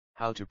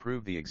How to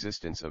Prove the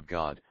Existence of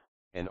God,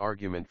 An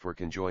Argument for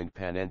Conjoined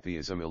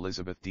Panentheism.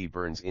 Elizabeth D.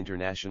 Burns,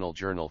 International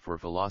Journal for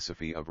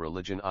Philosophy of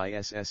Religion,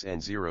 ISSN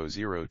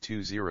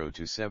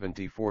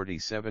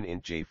 0020-7047.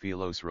 Int J.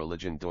 Philos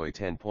Religion doi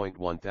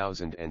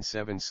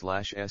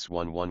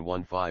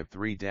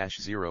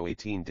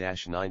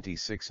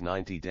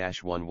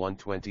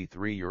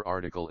 10.1007/S11153-018-9690-1123. Your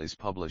article is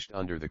published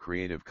under the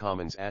Creative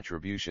Commons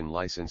Attribution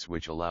License,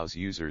 which allows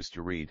users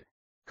to read,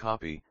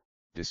 copy,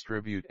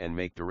 distribute and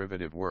make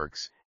derivative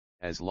works,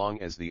 as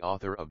long as the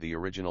author of the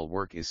original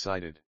work is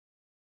cited.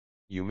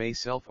 You may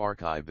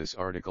self-archive this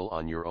article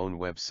on your own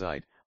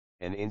website,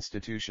 an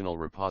institutional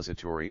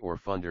repository or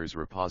funder's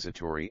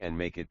repository, and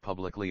make it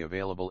publicly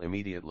available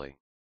immediately.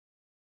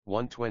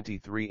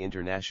 123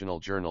 International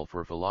Journal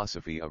for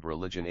Philosophy of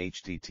Religion,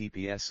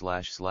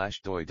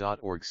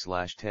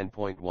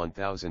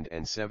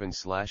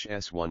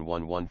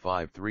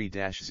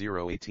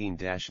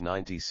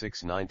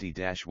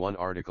 https://doi.org/10.1007/S11153-018-9690-1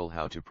 article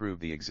How to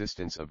Prove the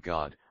Existence of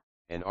God,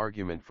 An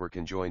Argument for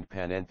Conjoined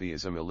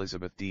Panentheism.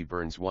 Elizabeth D.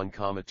 Burns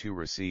 1,2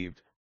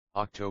 received,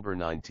 October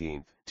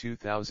 19,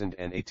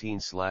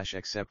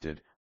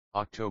 2018/accepted,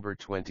 October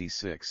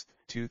 26,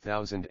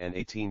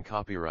 2018.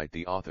 Copyright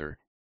the author,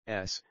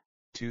 S.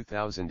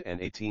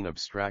 2018.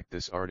 Abstract.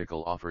 This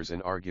article offers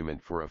an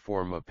argument for a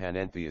form of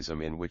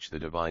panentheism in which the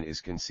divine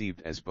is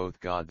conceived as both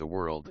God the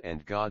world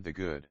and God the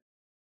good.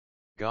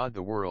 God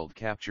the world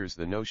captures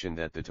the notion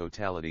that the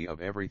totality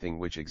of everything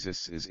which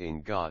exists is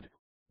in God,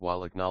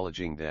 while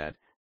acknowledging that,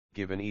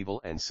 given evil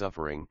and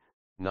suffering,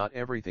 not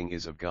everything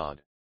is of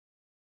God.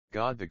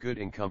 God the good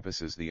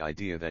encompasses the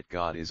idea that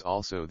God is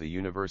also the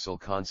universal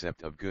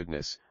concept of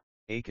goodness,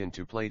 akin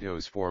to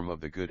Plato's form of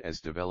the good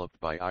as developed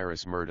by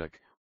Iris Murdoch,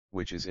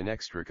 which is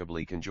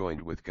inextricably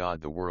conjoined with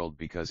God the world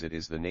because it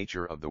is the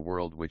nature of the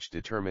world which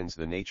determines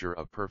the nature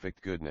of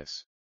perfect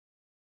goodness.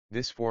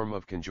 This form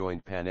of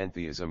conjoined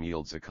panentheism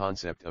yields a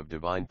concept of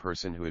divine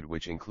personhood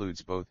which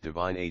includes both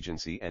divine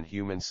agency and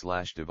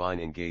human/divine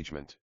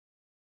engagement.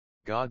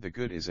 God the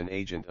good is an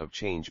agent of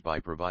change by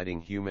providing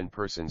human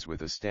persons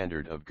with a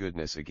standard of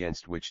goodness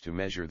against which to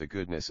measure the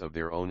goodness of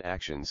their own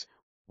actions,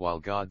 while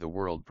God the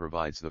world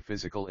provides the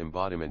physical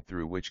embodiment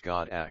through which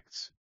God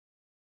acts.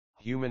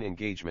 Human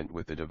engagement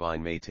with the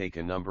divine may take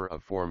a number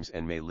of forms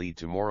and may lead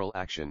to moral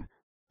action,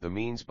 the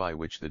means by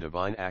which the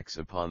divine acts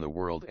upon the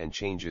world and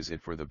changes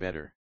it for the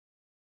better.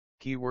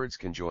 Keywords: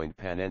 conjoined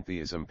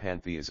panentheism,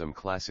 pantheism,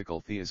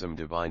 classical theism,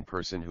 divine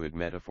personhood,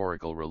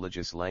 metaphorical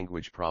religious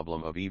language,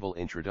 problem of evil.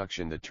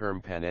 Introduction. The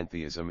term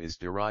panentheism is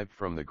derived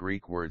from the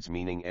Greek words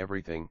meaning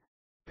everything,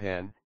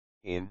 pan,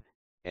 in,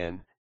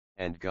 en,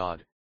 and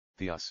God,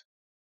 theos.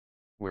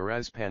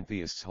 Whereas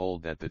pantheists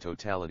hold that the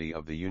totality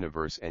of the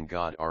universe and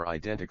God are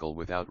identical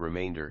without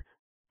remainder,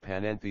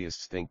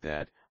 panentheists think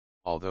that,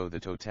 although the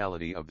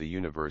totality of the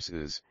universe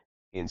is,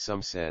 in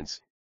some sense,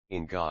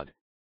 in God,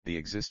 the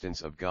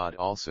existence of God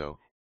also,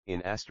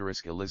 in *.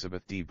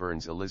 Elizabeth D.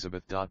 Burns,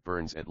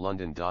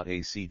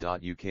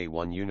 elizabeth.burns@london.ac.uk.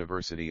 1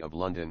 University of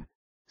London,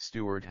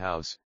 Stewart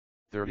House,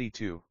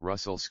 32,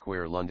 Russell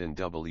Square, London.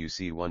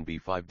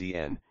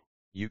 WC1B5DN,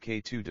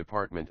 UK 2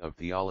 Department of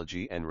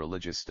Theology and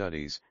Religious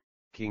Studies,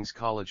 King's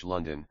College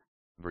London,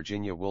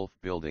 Virginia Woolf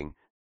Building,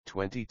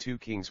 22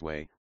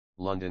 Kingsway,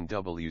 London.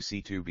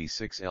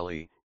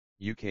 WC2B6LE,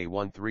 UK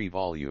 1 3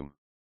 Volume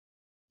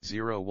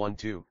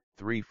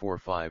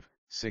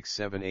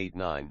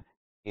 012-345-6789,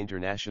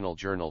 International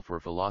Journal for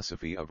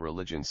Philosophy of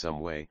Religion. Some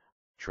way,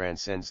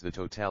 transcends the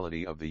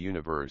totality of the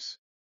universe.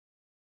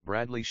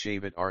 Bradley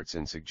Shavit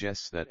Artson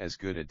suggests that as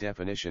good a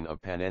definition of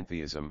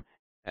panentheism,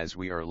 as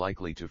we are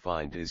likely to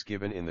find, is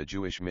given in the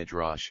Jewish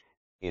Midrash,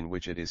 in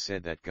which it is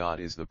said that God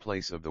is the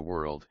place of the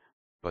world,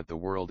 but the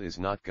world is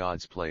not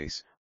God's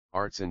place.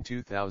 Artson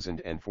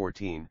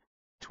 2014,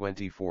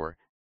 24,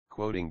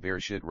 quoting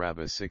Bereshit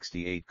Rabbah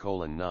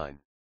 68:9.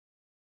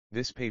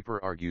 This paper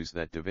argues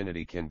that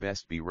divinity can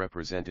best be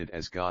represented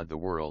as God the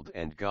world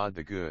and God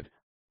the good,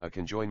 a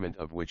conjoinment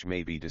of which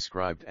may be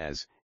described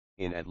as,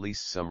 in at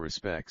least some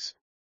respects,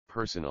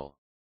 personal.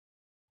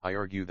 I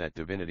argue that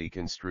divinity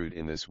construed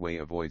in this way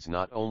avoids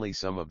not only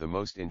some of the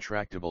most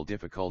intractable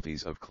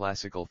difficulties of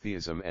classical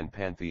theism and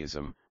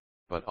pantheism,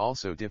 but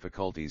also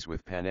difficulties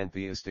with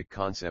panentheistic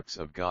concepts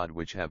of God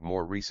which have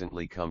more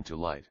recently come to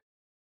light.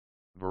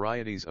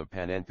 Varieties of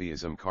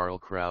panentheism. Karl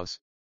Kraus,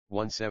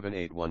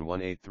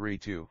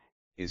 1781182,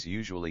 is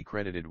usually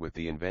credited with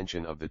the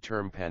invention of the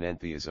term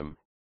panentheism,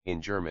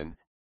 in German,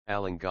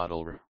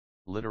 Allengottelre,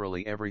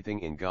 literally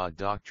everything in God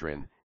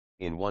doctrine,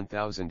 in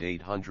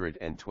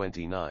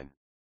 1829.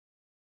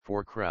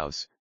 For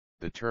Kraus,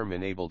 the term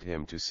enabled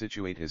him to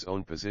situate his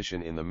own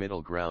position in the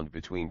middle ground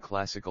between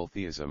classical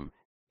theism,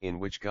 in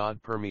which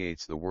God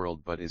permeates the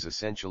world but is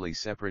essentially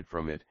separate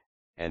from it,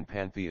 and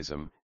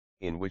pantheism,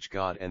 in which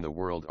God and the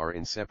world are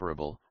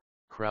inseparable.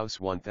 Kraus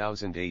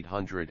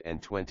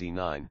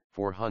 1829,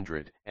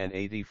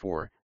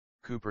 484,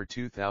 Cooper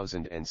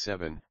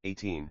 2007,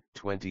 18,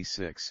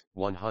 26,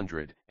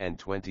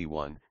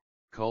 121,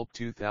 Culp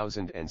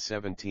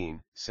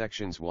 2017,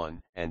 sections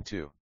 1 and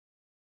 2.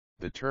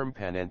 The term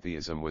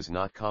panentheism was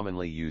not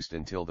commonly used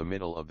until the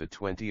middle of the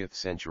 20th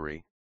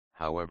century,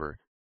 however,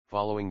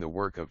 following the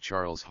work of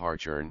Charles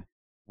Hartshorne,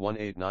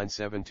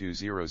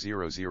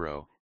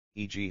 1897-2000,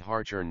 e.g.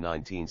 Hartshorne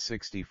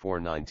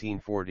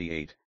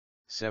 1964-1948,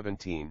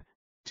 17,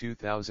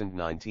 2000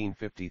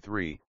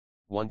 1953,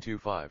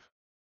 125.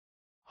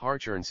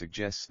 Hartshorne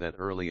suggests that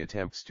early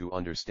attempts to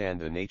understand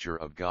the nature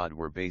of God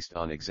were based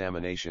on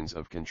examinations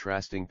of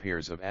contrasting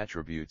pairs of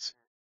attributes,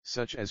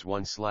 such as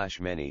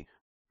one/many,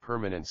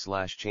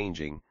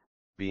 permanent/changing,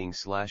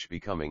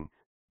 being/becoming,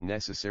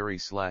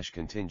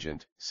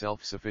 necessary/contingent,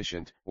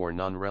 self-sufficient or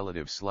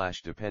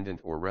non-relative/dependent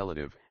or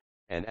relative,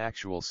 and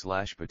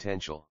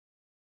actual/potential.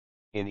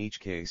 In each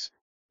case,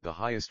 the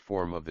highest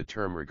form of the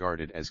term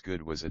regarded as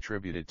good was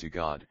attributed to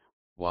God,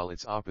 while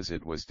its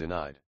opposite was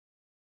denied.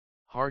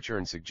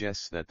 Hartshorne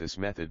suggests that this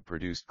method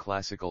produced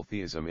classical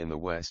theism in the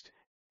West,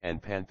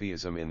 and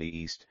pantheism in the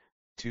East,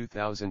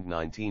 2000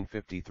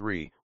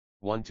 1953,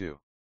 1-2.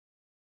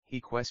 He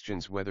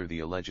questions whether the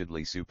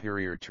allegedly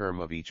superior term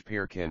of each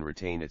pair can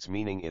retain its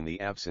meaning in the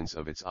absence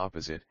of its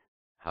opposite,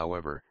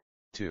 however,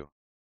 2.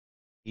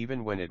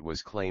 Even when it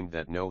was claimed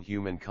that no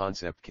human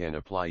concept can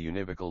apply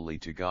univocally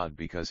to God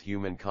because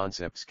human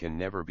concepts can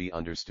never be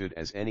understood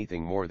as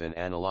anything more than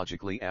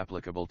analogically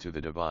applicable to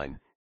the divine,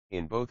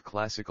 in both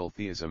classical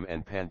theism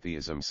and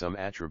pantheism some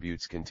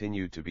attributes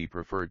continued to be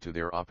preferred to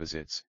their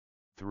opposites.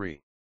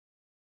 3.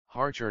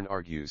 Hartshorne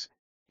argues,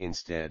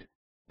 instead,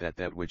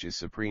 that which is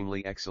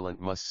supremely excellent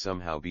must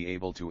somehow be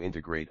able to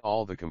integrate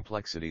all the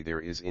complexity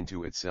there is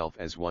into itself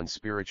as one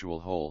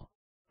spiritual whole.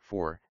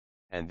 4.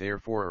 And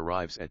therefore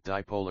arrives at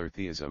dipolar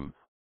theism,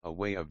 a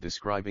way of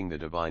describing the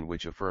divine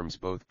which affirms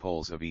both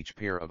poles of each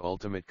pair of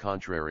ultimate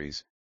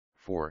contraries.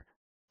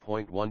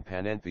 4.1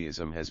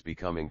 Panentheism has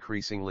become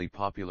increasingly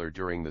popular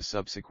during the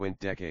subsequent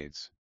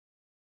decades.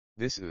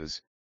 This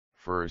is,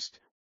 first,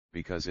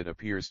 because it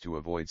appears to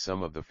avoid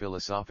some of the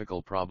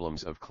philosophical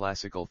problems of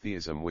classical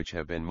theism which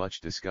have been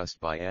much discussed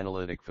by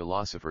analytic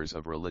philosophers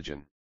of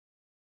religion.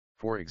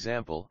 For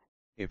example,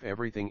 if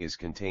everything is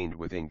contained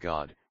within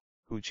God,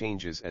 who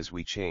changes as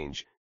we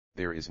change,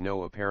 there is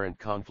no apparent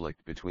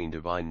conflict between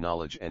divine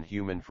knowledge and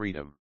human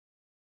freedom.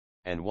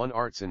 And one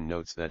Artson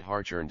notes that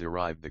Hartshorne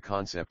derived the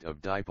concept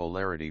of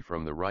dipolarity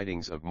from the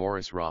writings of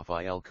Morris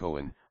Raphael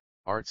Cohen,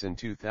 Artson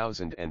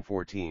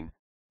 2014,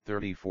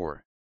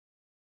 34.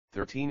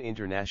 13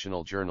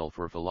 International Journal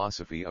for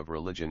Philosophy of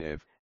Religion.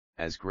 If,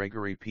 as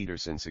Gregory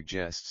Peterson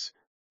suggests,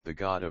 the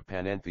God of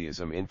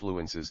panentheism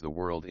influences the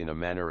world in a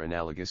manner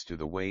analogous to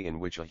the way in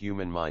which a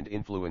human mind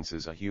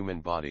influences a human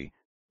body,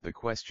 the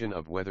question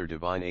of whether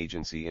divine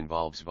agency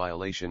involves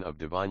violation of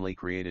divinely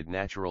created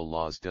natural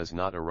laws does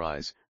not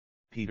arise.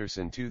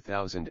 Peterson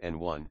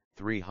 2001,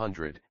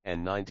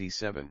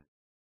 397.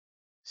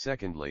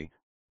 Secondly,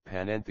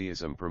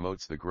 panentheism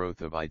promotes the growth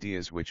of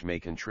ideas which may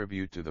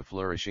contribute to the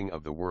flourishing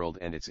of the world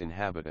and its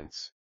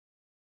inhabitants.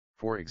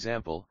 For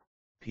example,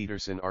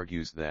 Peterson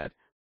argues that,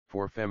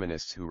 for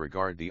feminists who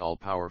regard the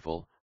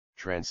all-powerful,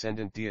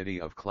 transcendent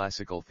deity of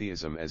classical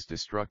theism as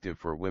destructive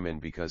for women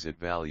because it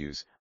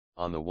values,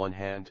 on the one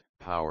hand,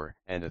 power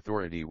and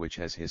authority which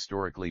has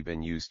historically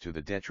been used to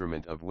the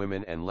detriment of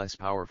women and less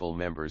powerful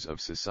members of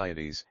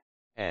societies,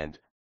 and,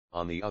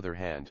 on the other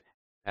hand,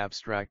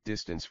 abstract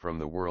distance from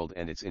the world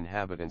and its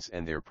inhabitants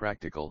and their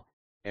practical,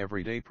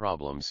 everyday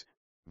problems,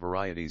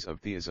 varieties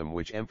of theism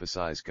which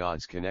emphasize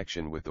God's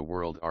connection with the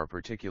world are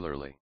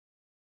particularly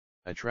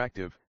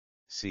attractive,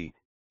 see,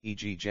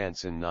 e.g.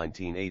 Jansen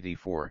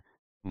 1984,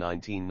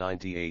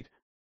 1998,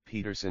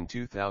 Peterson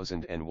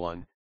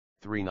 2001,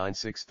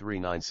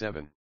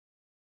 396-397.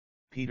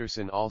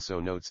 Peterson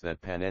also notes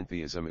that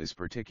panentheism is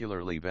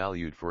particularly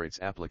valued for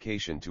its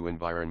application to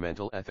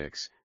environmental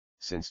ethics,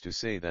 since to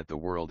say that the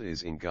world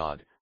is in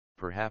God,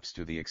 perhaps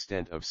to the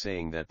extent of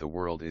saying that the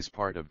world is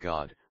part of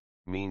God,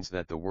 means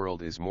that the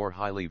world is more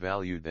highly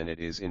valued than it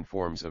is in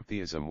forms of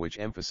theism which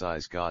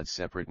emphasize God's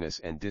separateness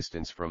and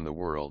distance from the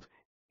world,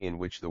 in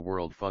which the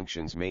world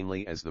functions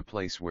mainly as the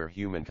place where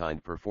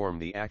humankind perform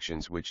the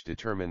actions which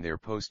determine their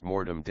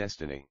post-mortem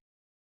destiny.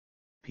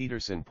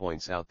 Peterson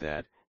points out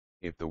that,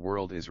 if the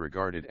world is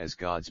regarded as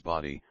God's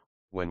body,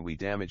 when we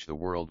damage the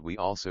world we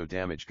also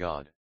damage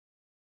God.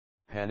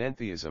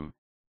 Panentheism,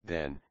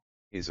 then,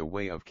 is a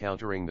way of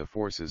countering the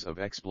forces of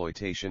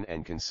exploitation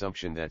and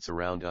consumption that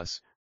surround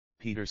us.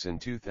 Peterson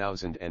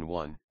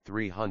 2001,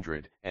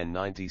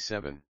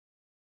 397.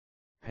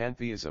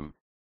 Pantheism,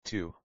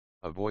 too,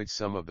 avoids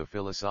some of the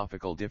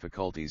philosophical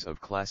difficulties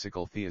of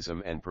classical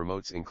theism and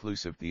promotes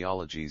inclusive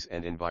theologies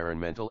and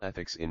environmental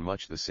ethics in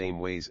much the same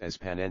ways as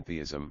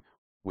panentheism,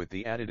 with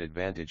the added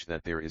advantage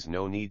that there is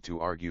no need to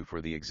argue for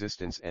the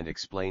existence and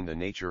explain the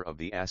nature of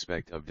the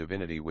aspect of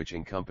divinity which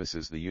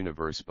encompasses the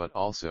universe but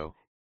also,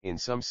 in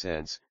some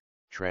sense,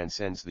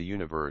 transcends the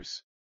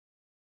universe.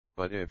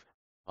 But if,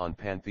 on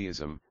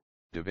pantheism,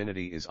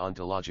 divinity is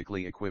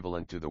ontologically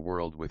equivalent to the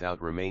world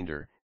without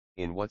remainder,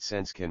 in what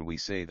sense can we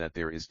say that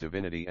there is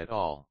divinity at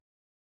all?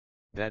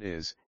 That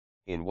is,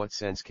 in what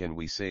sense can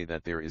we say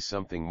that there is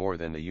something more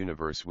than the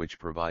universe which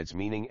provides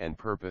meaning and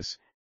purpose,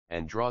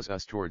 and draws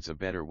us towards a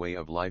better way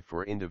of life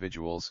for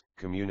individuals,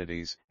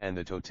 communities, and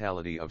the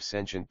totality of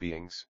sentient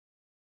beings.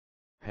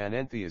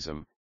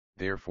 Panentheism,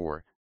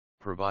 therefore,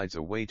 provides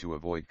a way to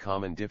avoid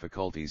common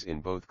difficulties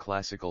in both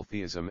classical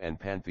theism and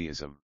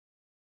pantheism.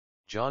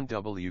 John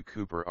W.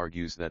 Cooper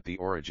argues that the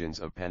origins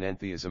of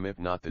panentheism, if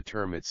not the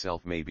term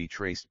itself, may be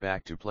traced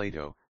back to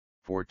Plato,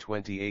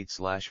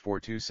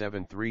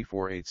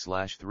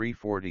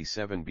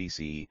 428/427-348/347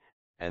 BCE,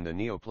 and the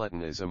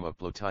Neoplatonism of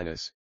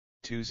Plotinus,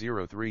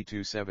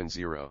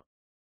 203-270.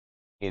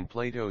 In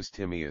Plato's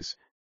Timaeus,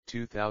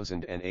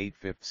 2008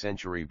 5th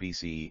century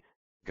BCE,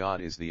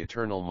 God is the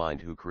eternal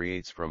mind who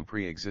creates from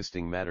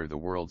pre-existing matter the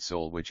world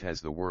soul, which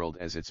has the world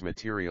as its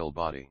material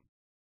body.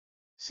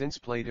 Since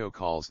Plato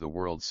calls the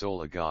world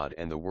soul a god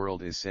and the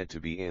world is said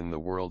to be in the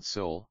world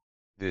soul,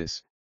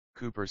 this,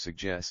 Cooper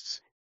suggests,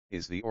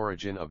 is the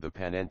origin of the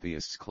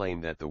panentheists'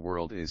 claim that the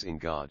world is in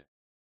God.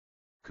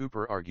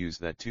 Cooper argues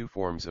that two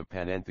forms of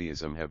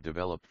panentheism have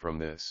developed from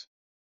this.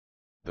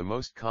 The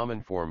most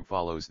common form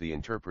follows the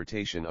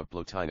interpretation of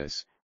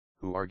Plotinus,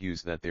 who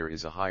argues that there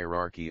is a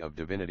hierarchy of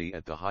divinity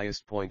at the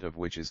highest point of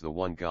which is the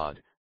one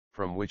God,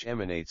 from which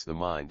emanates the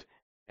mind,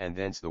 and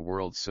thence the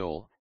world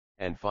soul,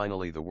 and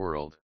finally the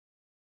world.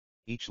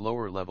 Each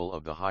lower level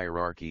of the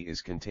hierarchy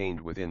is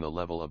contained within the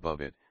level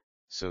above it,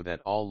 so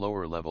that all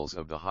lower levels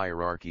of the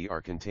hierarchy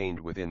are contained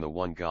within the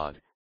one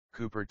God.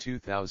 Cooper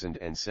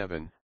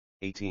 2007,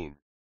 18.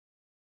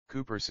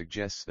 Cooper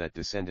suggests that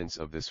descendants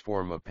of this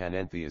form of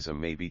panentheism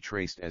may be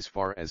traced as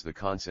far as the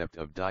concept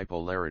of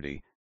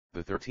dipolarity.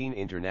 The 13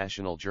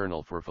 International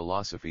Journal for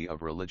Philosophy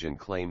of Religion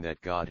claim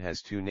that God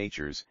has two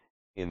natures,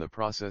 in the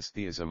process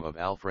theism of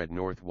Alfred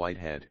North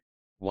Whitehead,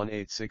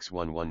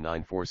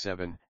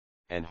 1861147,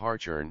 and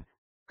Hartshorne,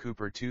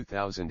 Cooper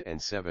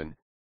 2007,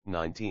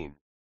 19.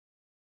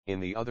 In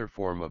the other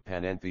form of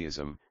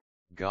panentheism,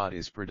 God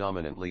is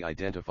predominantly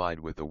identified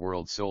with the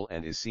world soul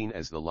and is seen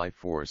as the life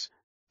force,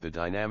 the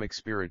dynamic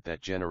spirit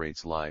that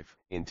generates life,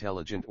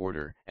 intelligent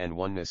order, and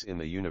oneness in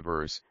the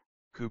universe.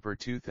 Cooper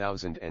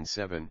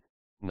 2007,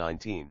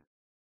 19.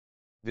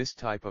 This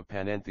type of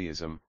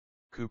panentheism,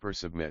 Cooper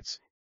submits,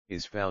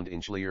 is found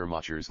in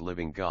Schleiermacher's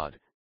Living God,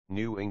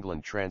 New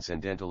England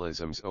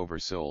Transcendentalism's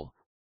Oversoul,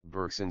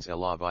 Bergson's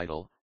Elah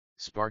Vital,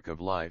 Spark of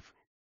Life,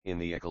 in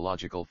the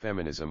Ecological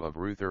Feminism of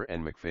Ruther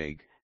and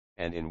McFague,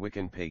 and in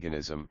Wiccan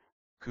Paganism,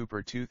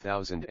 Cooper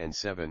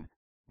 2007,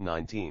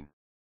 19.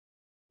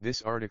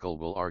 This article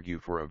will argue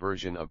for a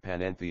version of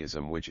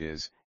panentheism which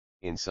is,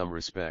 in some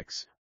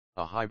respects,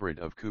 a hybrid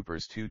of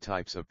Cooper's two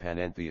types of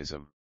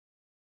panentheism.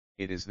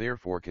 It is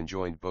therefore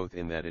conjoined both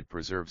in that it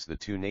preserves the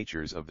two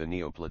natures of the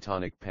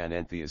Neoplatonic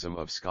panentheism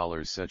of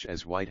scholars such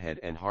as Whitehead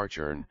and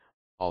Hartshorne,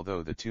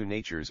 although the two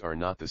natures are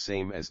not the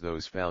same as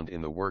those found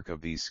in the work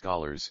of these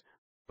scholars,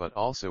 but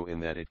also in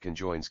that it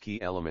conjoins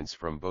key elements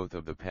from both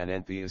of the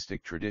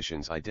panentheistic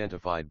traditions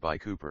identified by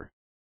Cooper.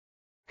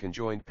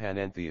 Conjoined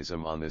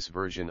panentheism. On this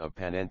version of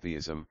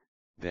panentheism,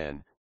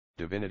 then,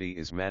 divinity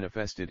is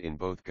manifested in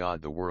both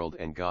God the world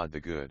and God the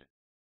good.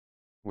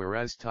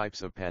 Whereas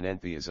types of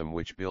panentheism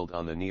which build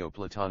on the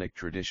Neoplatonic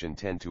tradition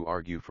tend to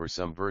argue for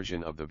some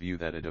version of the view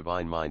that a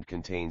divine mind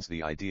contains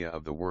the idea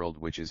of the world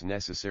which is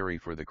necessary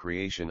for the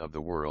creation of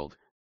the world,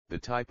 the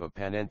type of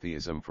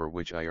panentheism for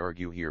which I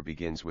argue here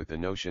begins with the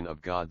notion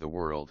of God the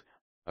world,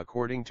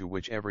 according to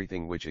which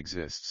everything which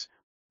exists,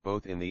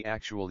 both in the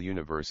actual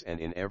universe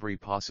and in every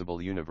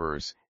possible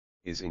universe,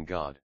 is in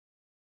God.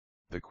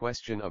 The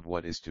question of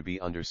what is to be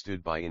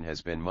understood by in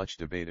has been much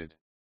debated.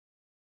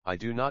 I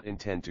do not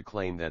intend to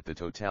claim that the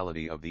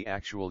totality of the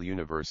actual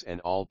universe and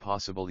all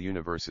possible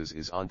universes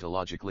is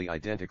ontologically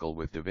identical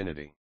with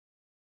divinity.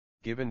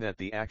 Given that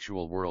the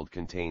actual world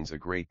contains a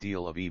great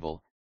deal of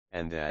evil,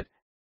 and that,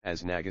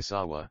 as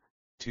Nagasawa,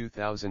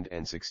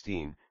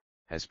 2016,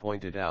 has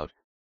pointed out,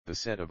 the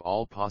set of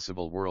all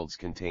possible worlds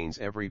contains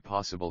every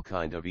possible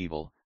kind of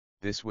evil,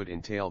 this would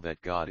entail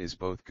that God is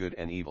both good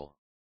and evil.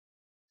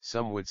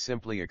 Some would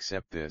simply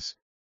accept this.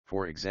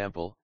 For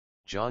example,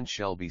 John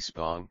Shelby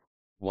Spong,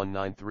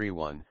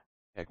 1931,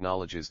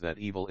 acknowledges that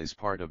evil is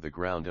part of the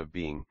ground of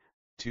being,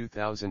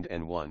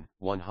 2001,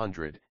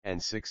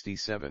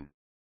 167.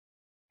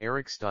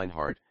 Eric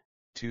Steinhardt,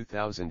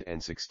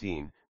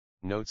 2016,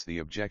 notes the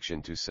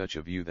objection to such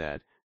a view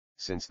that,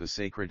 since the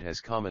sacred has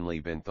commonly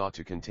been thought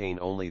to contain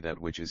only that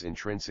which is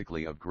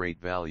intrinsically of great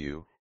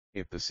value,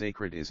 if the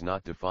sacred is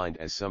not defined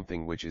as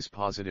something which is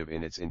positive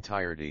in its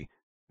entirety,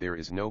 there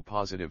is no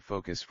positive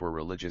focus for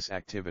religious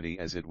activity,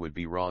 as it would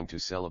be wrong to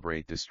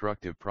celebrate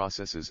destructive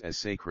processes as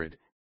sacred,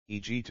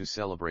 e.g. to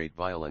celebrate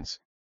violence,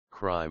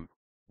 crime,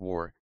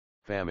 war,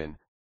 famine,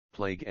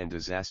 plague and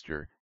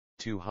disaster.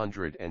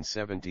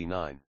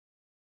 279.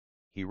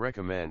 He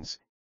recommends,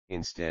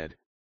 instead,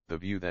 the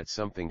view that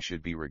something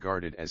should be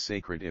regarded as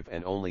sacred if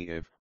and only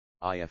if,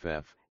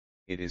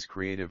 it is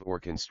creative or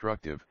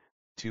constructive.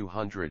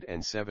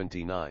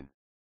 279.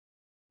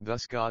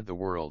 Thus God the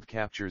world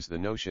captures the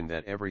notion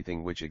that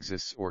everything which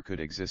exists or could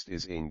exist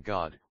is in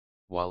God,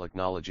 while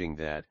acknowledging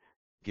that,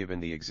 given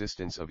the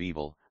existence of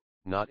evil,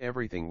 Not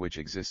everything which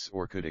exists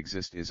or could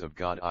exist is of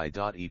God,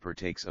 i.e.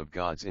 partakes of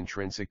God's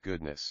intrinsic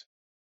goodness.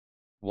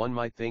 One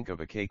might think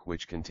of a cake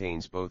which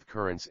contains both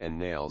currants and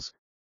nails.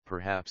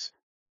 Perhaps,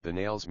 the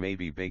nails may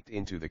be baked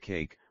into the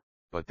cake,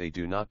 but they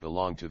do not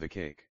belong to the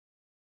cake.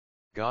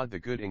 God the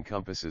good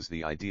encompasses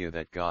the idea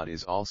that God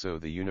is also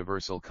the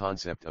universal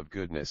concept of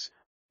goodness,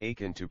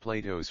 akin to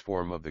Plato's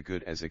form of the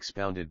good as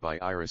expounded by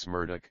Iris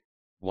Murdoch,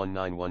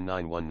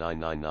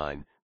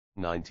 19191999,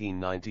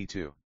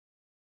 1992.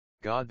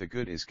 God the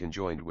good is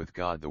conjoined with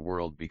God the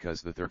world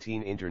because the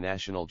 13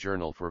 International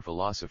Journal for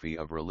Philosophy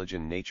of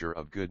Religion nature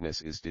of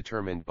goodness is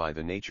determined by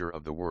the nature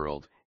of the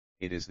world.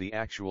 It is the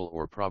actual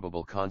or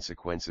probable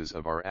consequences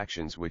of our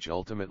actions which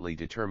ultimately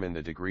determine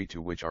the degree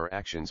to which our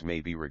actions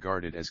may be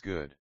regarded as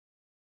good.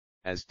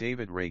 As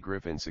David Ray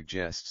Griffin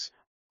suggests,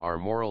 our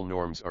moral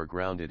norms are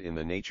grounded in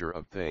the nature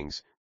of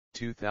things,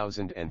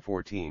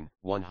 2014,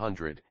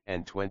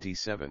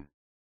 127.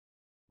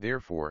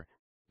 Therefore,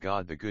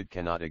 God the good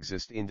cannot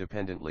exist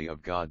independently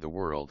of God the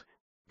world.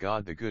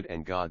 God the good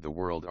and God the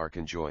world are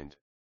conjoined.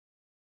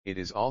 It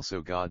is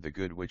also God the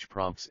good which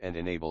prompts and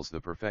enables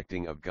the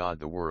perfecting of God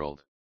the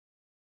world.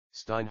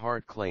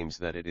 Steinhardt claims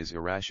that it is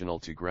irrational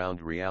to ground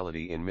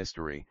reality in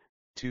mystery,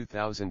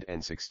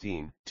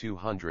 2016,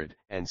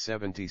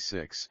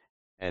 276,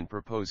 and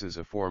proposes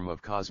a form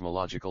of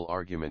cosmological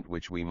argument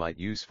which we might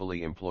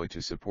usefully employ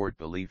to support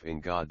belief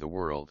in God the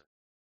world.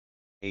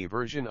 A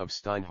version of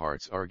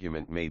Steinhardt's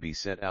argument may be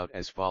set out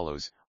as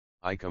follows: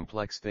 I.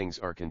 Complex things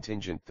are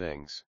contingent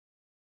things.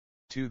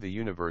 2. The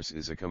universe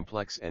is a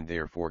complex and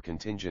therefore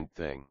contingent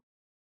thing.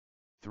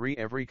 3.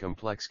 Every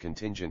complex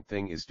contingent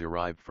thing is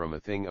derived from a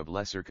thing of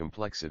lesser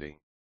complexity.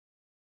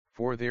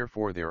 4.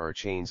 Therefore there are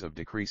chains of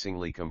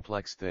decreasingly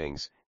complex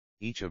things,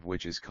 each of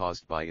which is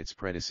caused by its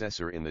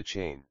predecessor in the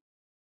chain.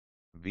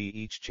 V.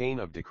 Each chain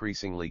of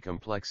decreasingly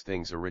complex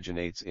things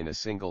originates in a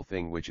single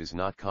thing which is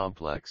not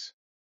complex.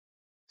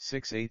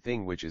 6. A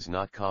thing which is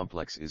not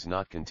complex is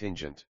not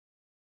contingent.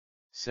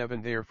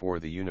 7. Therefore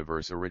the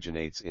universe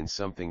originates in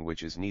something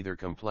which is neither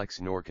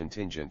complex nor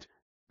contingent,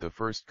 the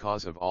first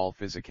cause of all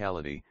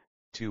physicality,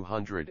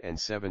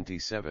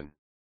 277.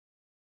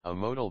 A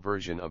modal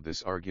version of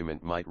this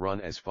argument might run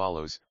as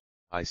follows: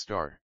 I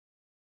star.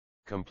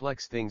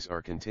 Complex things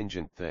are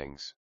contingent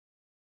things.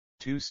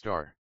 2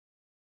 star.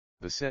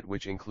 The set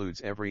which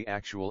includes every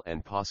actual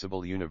and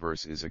possible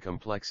universe is a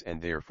complex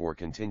and therefore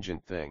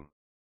contingent thing.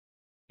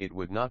 It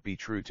would not be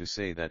true to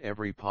say that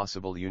every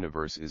possible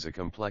universe is a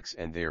complex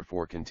and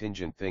therefore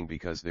contingent thing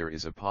because there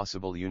is a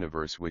possible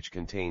universe which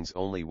contains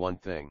only one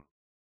thing.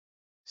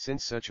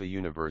 Since such a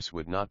universe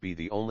would not be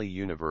the only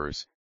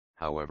universe,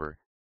 however,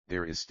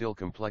 there is still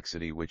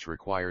complexity which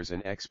requires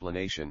an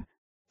explanation.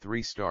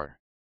 3 star.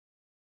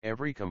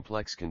 Every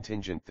complex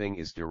contingent thing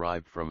is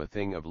derived from a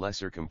thing of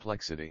lesser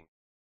complexity.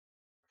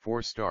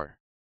 4 star.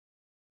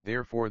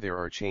 Therefore there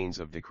are chains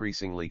of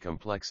decreasingly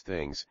complex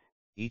things,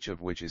 each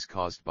of which is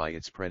caused by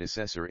its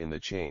predecessor in the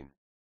chain.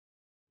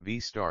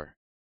 V star.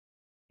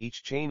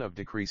 Each chain of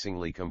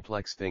decreasingly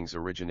complex things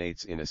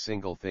originates in a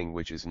single thing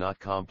which is not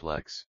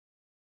complex.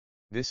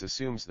 This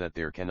assumes that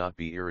there cannot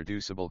be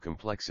irreducible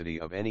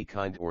complexity of any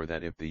kind, or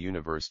that if the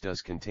universe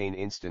does contain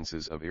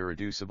instances of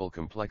irreducible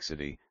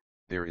complexity,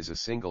 there is a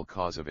single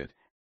cause of it,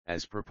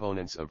 as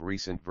proponents of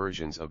recent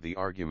versions of the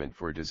argument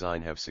for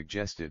design have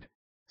suggested.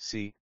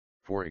 See,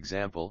 for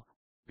example,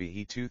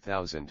 Behe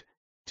 2000,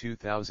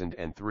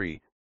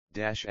 2003,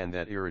 and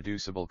that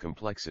irreducible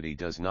complexity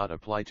does not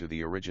apply to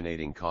the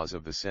originating cause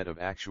of the set of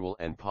actual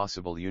and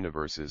possible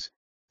universes.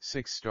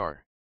 6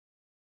 star.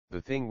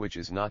 The thing which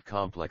is not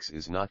complex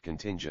is not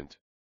contingent.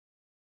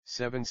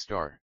 7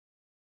 star.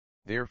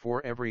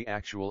 Therefore every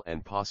actual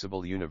and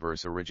possible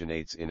universe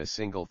originates in a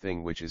single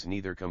thing which is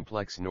neither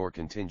complex nor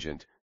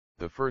contingent,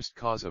 the first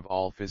cause of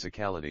all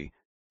physicality.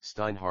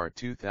 Steinhardt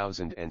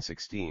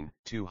 2016,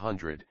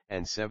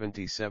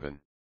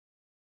 277.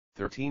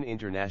 13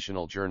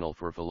 International Journal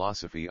for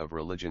Philosophy of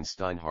Religion.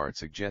 Steinhardt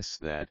suggests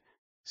that,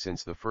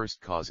 since the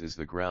first cause is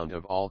the ground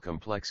of all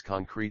complex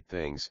concrete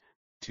things,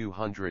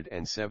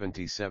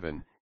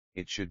 277,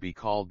 it should be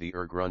called the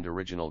Urgrund,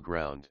 original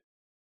ground.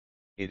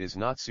 It is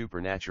not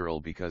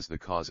supernatural because the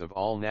cause of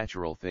all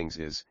natural things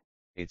is,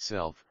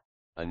 itself,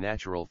 a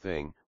natural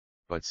thing,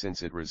 but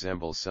since it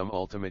resembles some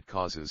ultimate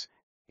causes,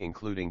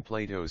 including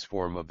Plato's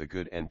form of the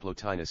good and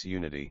Plotinus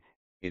unity,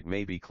 it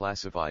may be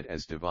classified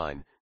as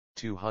divine.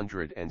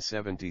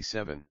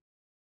 277.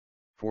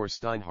 For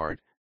Steinhardt,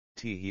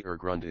 the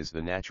Urgrund is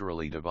the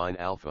naturally divine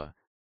alpha,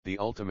 the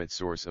ultimate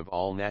source of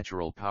all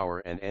natural power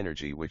and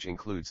energy, which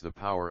includes the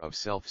power of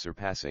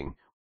self-surpassing,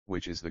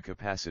 which is the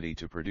capacity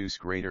to produce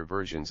greater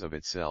versions of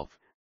itself.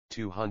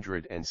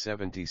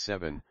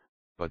 277,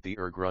 but the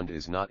Urgrund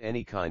is not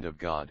any kind of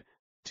God.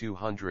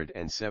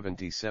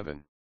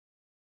 277.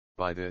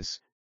 By this,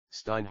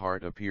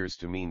 Steinhardt appears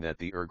to mean that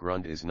the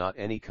Urgrund is not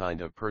any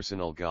kind of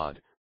personal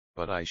God,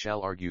 but I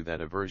shall argue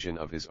that a version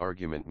of his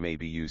argument may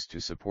be used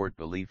to support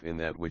belief in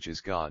that which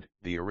is God,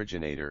 the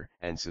originator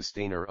and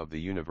sustainer of the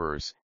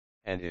universe,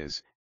 and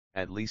is,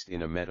 at least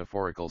in a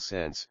metaphorical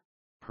sense,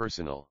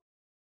 personal.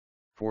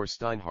 For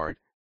Steinhardt,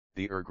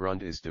 the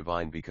Urgrund is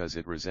divine because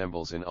it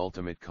resembles an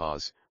ultimate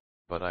cause,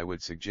 but I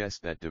would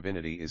suggest that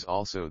divinity is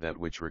also that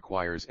which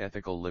requires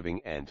ethical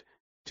living and,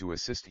 to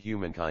assist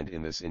humankind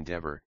in this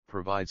endeavor,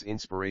 provides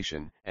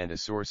inspiration and a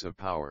source of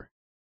power.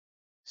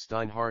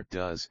 Steinhardt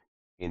does,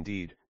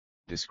 indeed,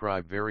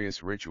 describe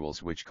various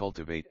rituals which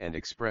cultivate and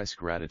express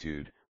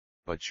gratitude,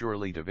 but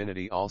surely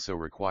divinity also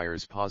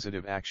requires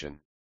positive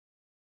action.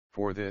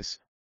 For this,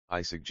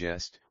 I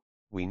suggest,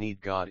 we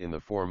need God in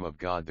the form of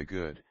God the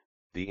Good,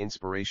 the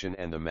inspiration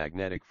and the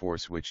magnetic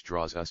force which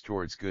draws us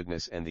towards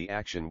goodness and the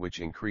action which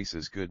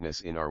increases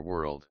goodness in our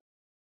world.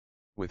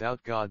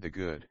 Without God the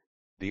Good,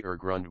 the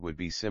Urgrund would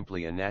be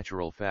simply a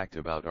natural fact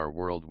about our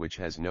world which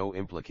has no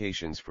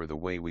implications for the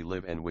way we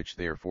live and which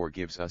therefore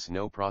gives us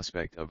no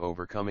prospect of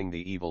overcoming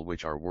the evil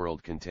which our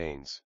world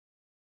contains.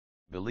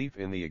 Belief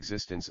in the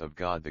existence of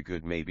God the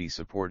Good may be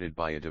supported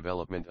by a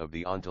development of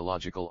the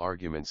ontological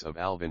arguments of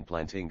Alvin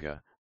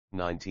Plantinga,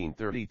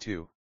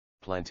 1932,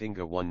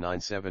 Plantinga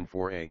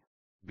 1974a,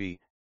 b,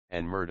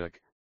 and Murdoch,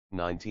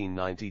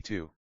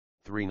 1992,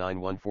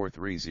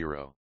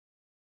 391430.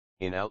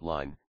 In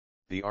outline,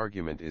 the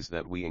argument is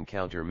that we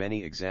encounter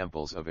many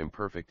examples of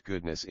imperfect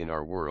goodness in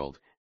our world,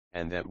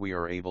 and that we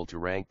are able to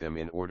rank them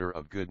in order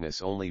of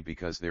goodness only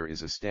because there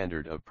is a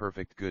standard of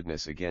perfect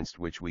goodness against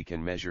which we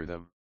can measure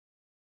them.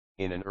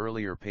 In an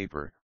earlier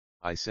paper,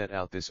 I set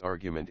out this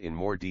argument in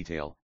more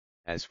detail,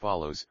 as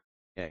follows: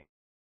 a.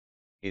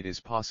 It is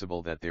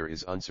possible that there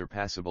is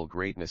unsurpassable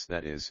greatness,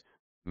 that is,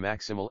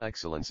 maximal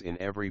excellence in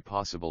every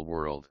possible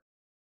world.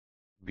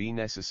 B.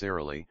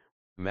 Necessarily,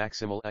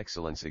 maximal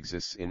excellence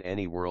exists in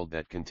any world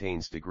that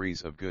contains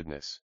degrees of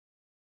goodness.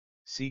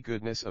 C.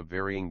 Goodness of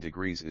varying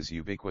degrees is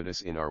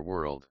ubiquitous in our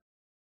world.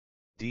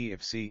 D.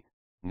 If C.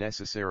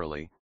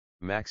 Necessarily,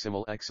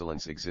 maximal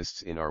excellence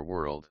exists in our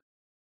world.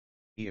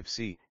 E. If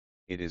C.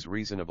 It is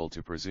reasonable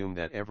to presume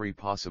that every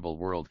possible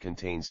world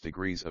contains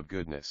degrees of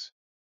goodness.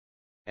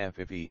 F.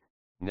 If E.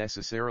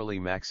 Necessarily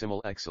maximal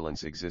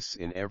excellence exists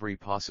in every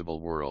possible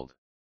world.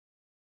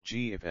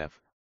 G. If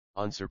F.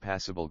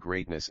 Unsurpassable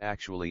greatness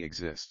actually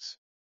exists.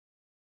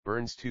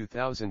 Burns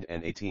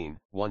 2018,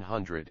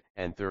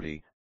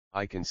 130.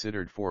 I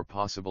considered 4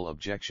 possible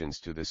objections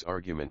to this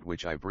argument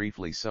which I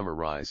briefly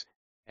summarize,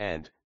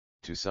 and,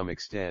 to some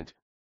extent,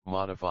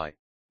 modify,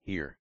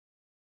 here.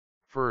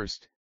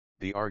 First,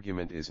 the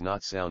argument is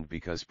not sound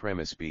because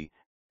premise B,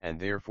 and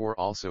therefore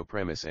also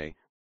premise A,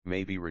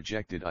 may be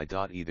rejected.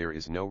 I.e. There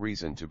is no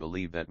reason to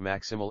believe that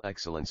maximal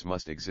excellence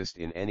must exist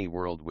in any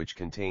world which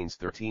contains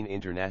 13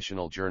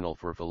 International Journal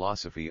for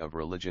Philosophy of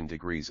Religion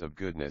degrees of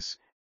goodness,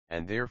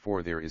 and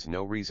therefore there is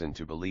no reason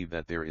to believe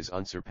that there is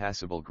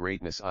unsurpassable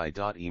greatness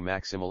i.e.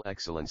 maximal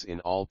excellence in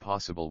all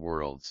possible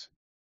worlds.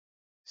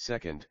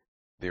 Second,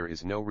 there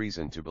is no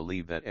reason to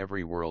believe that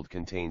every world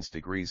contains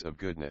degrees of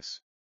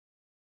goodness.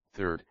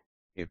 Third,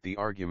 if the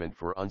argument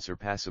for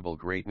unsurpassable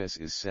greatness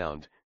is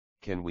sound,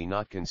 can we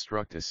not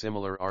construct a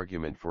similar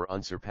argument for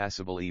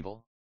unsurpassable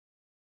evil?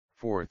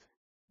 Fourth,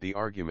 the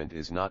argument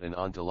is not an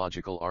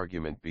ontological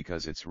argument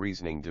because its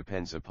reasoning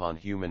depends upon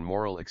human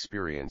moral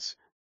experience,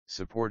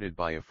 supported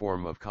by a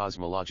form of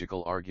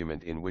cosmological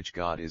argument in which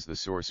God is the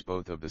source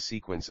both of the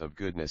sequence of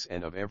goodness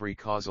and of every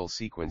causal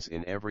sequence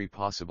in every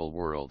possible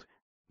world.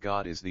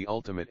 God is the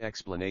ultimate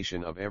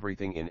explanation of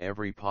everything in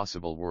every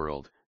possible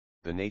world,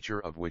 the nature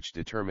of which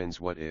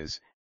determines what is,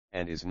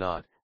 and is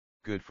not,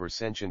 good for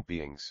sentient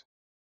beings.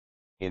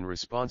 In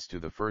response to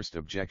the first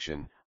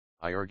objection,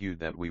 I argued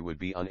that we would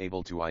be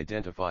unable to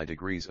identify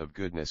degrees of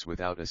goodness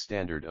without a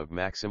standard of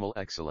maximal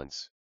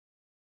excellence.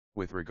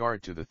 With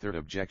regard to the third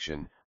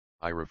objection,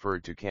 I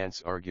referred to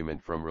Kant's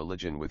argument from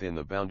Religion Within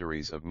the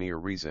Boundaries of Mere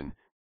Reason,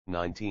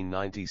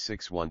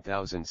 1996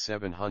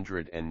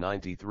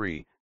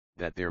 1793,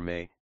 that there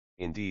may,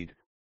 indeed,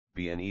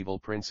 be an evil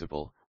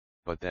principle,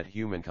 but that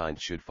humankind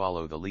should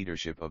follow the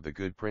leadership of the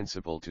good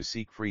principle to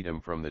seek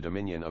freedom from the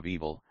dominion of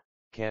evil.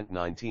 Kant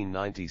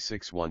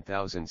 1996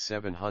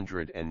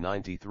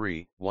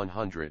 1793,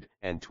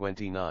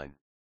 129.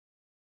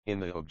 In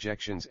the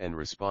Objections and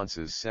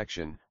Responses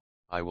section,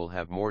 I will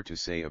have more to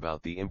say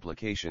about the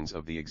implications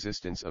of the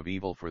existence of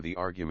evil for the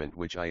argument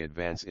which I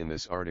advance in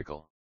this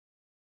article.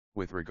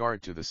 With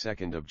regard to the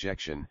second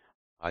objection,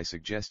 I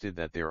suggested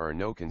that there are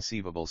no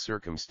conceivable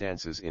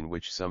circumstances in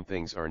which some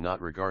things are not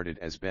regarded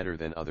as better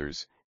than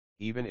others,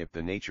 even if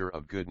the nature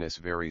of goodness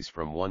varies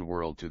from one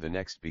world to the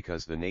next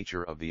because the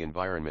nature of the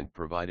environment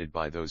provided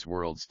by those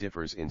worlds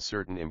differs in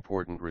certain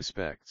important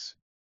respects.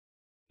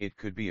 It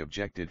could be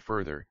objected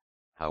further,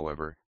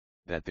 however,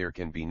 that there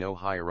can be no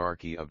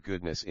hierarchy of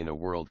goodness in a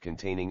world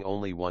containing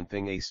only one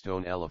thing, a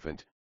stone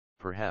elephant,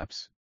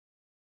 perhaps.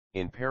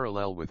 In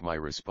parallel with my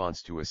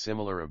response to a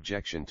similar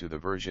objection to the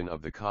version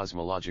of the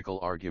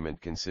cosmological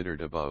argument considered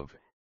above,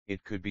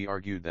 it could be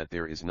argued that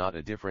there is not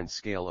a different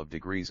scale of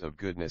degrees of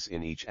goodness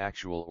in each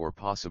actual or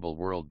possible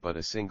world but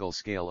a single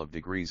scale of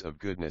degrees of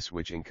goodness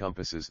which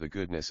encompasses the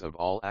goodness of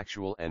all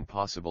actual and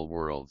possible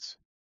worlds.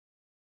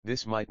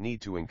 This might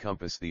need to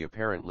encompass the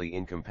apparently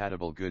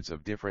incompatible goods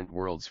of different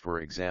worlds.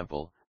 For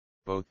example,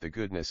 both the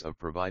goodness of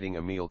providing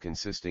a meal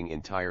consisting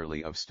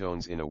entirely of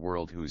stones in a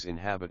world whose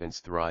inhabitants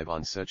thrive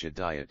on such a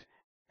diet,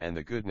 and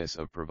the goodness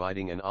of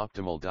providing an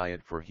optimal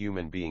diet for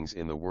human beings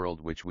in the world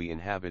which we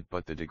inhabit,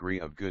 but the degree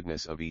of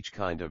goodness of each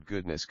kind of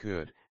goodness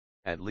could,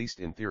 at least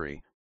in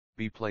theory,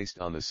 be placed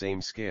on the same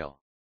scale.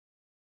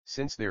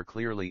 Since there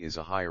clearly is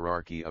a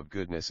hierarchy of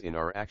goodness in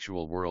our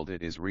actual world,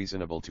 it is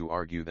reasonable to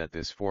argue that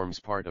this forms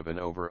part of an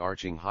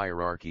overarching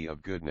hierarchy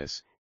of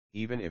goodness,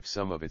 even if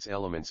some of its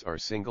elements are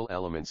single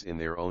elements in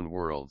their own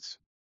worlds.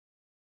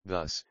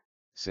 Thus,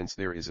 since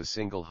there is a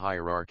single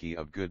hierarchy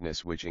of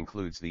goodness which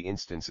includes the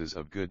instances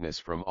of goodness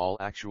from all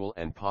actual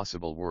and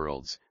possible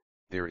worlds,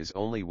 there is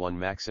only one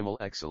maximal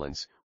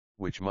excellence,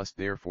 which must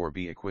therefore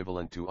be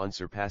equivalent to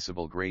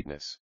unsurpassable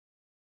greatness.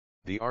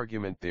 The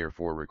argument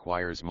therefore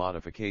requires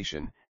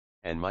modification,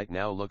 and might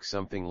now look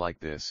something like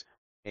this: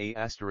 A**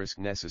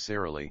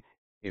 necessarily,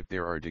 if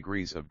there are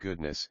degrees of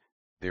goodness,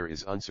 there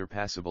is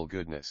unsurpassable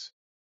goodness.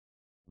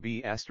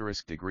 B**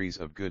 degrees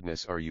of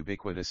goodness are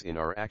ubiquitous in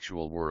our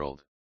actual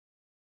world.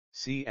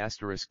 C**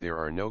 there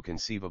are no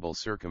conceivable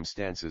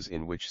circumstances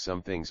in which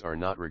some things are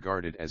not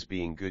regarded as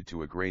being good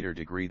to a greater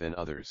degree than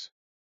others.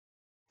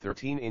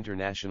 13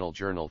 International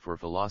Journal for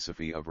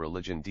Philosophy of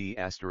Religion. D**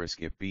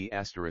 if B**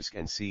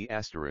 and C**,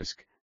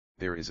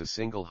 there is a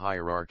single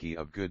hierarchy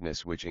of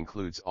goodness which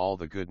includes all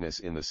the goodness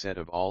in the set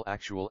of all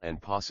actual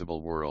and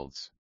possible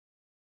worlds.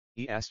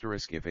 E**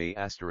 if A**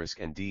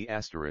 and D**,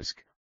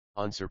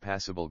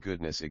 unsurpassable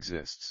goodness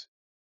exists.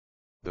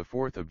 The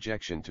fourth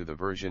objection to the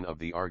version of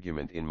the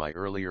argument in my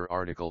earlier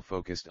article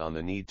focused on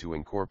the need to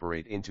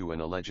incorporate into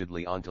an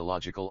allegedly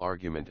ontological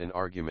argument an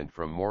argument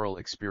from moral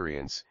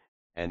experience,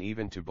 and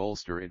even to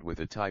bolster it with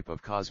a type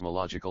of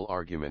cosmological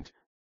argument,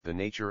 the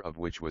nature of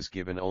which was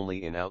given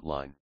only in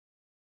outline.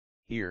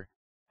 Here,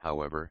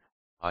 however,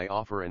 I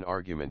offer an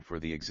argument for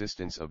the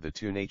existence of the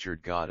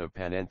two-natured God of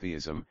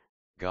Panentheism,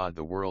 God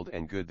the world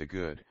and good the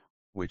good,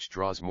 which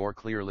draws more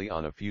clearly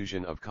on a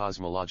fusion of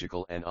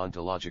cosmological and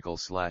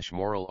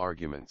ontological/moral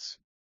arguments.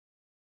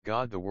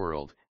 God the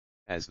world,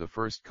 as the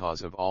first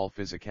cause of all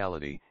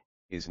physicality,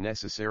 is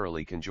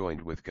necessarily conjoined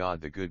with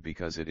God the good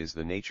because it is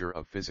the nature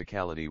of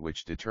physicality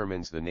which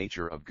determines the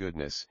nature of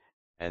goodness,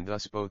 and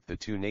thus both the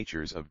two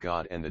natures of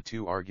God and the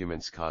two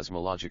arguments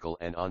cosmological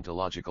and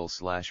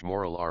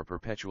ontological/moral are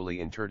perpetually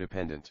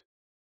interdependent.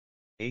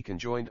 A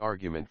conjoined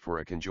argument for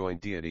a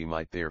conjoined deity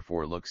might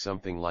therefore look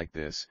something like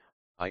this: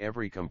 I.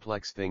 Every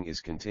complex thing is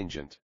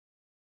contingent.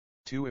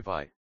 2. If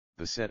I,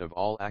 the set of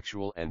all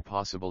actual and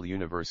possible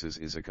universes,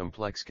 is a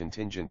complex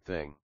contingent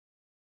thing.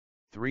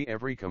 3.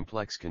 Every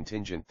complex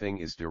contingent thing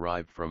is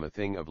derived from a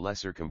thing of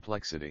lesser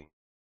complexity.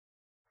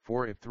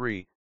 4. If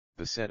 3,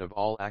 the set of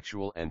all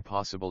actual and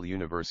possible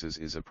universes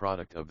is a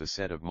product of the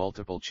set of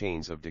multiple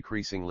chains of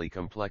decreasingly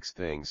complex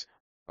things,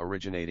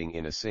 originating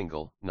in a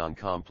single,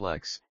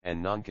 non-complex,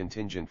 and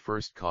non-contingent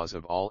first cause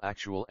of all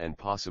actual and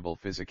possible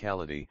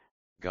physicality,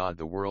 God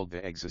the world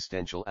the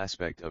existential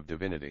aspect of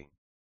divinity.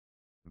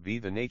 V.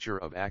 The nature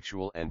of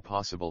actual and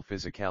possible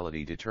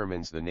physicality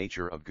determines the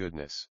nature of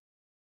goodness.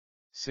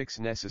 6.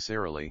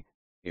 Necessarily,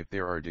 if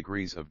there are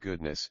degrees of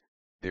goodness,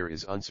 there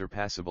is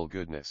unsurpassable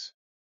goodness.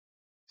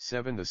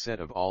 7. The set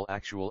of all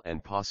actual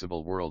and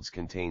possible worlds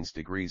contains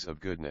degrees of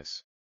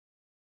goodness.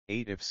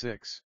 8. If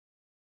 6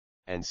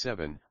 and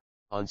 7,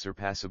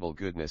 unsurpassable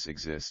goodness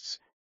exists,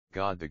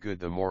 God the good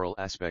the moral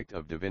aspect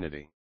of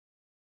divinity.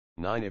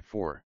 9. If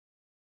 4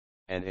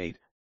 and 8,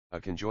 a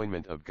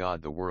conjoinment of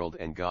God the world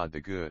and God the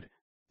good,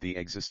 the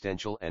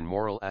existential and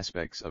moral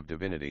aspects of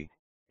divinity,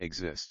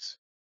 exists.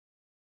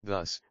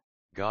 Thus,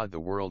 God the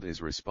world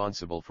is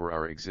responsible for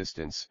our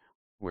existence,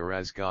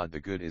 whereas God the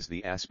good is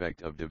the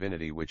aspect of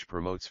divinity which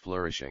promotes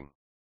flourishing.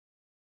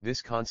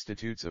 This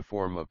constitutes a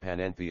form of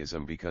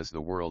panentheism because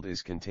the world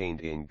is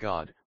contained in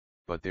God,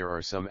 but there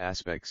are some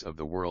aspects of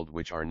the world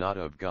which are not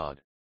of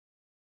God.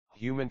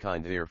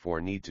 Humankind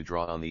therefore need to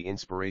draw on the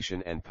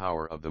inspiration and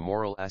power of the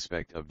moral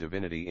aspect of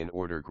divinity in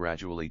order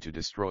gradually to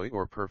destroy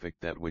or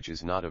perfect that which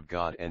is not of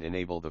God and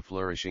enable the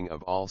flourishing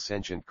of all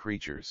sentient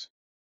creatures.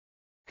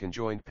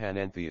 Conjoined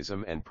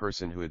panentheism and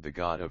personhood. The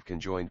God of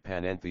conjoined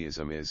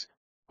panentheism is,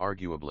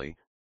 arguably,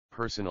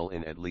 personal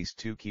in at least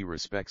two key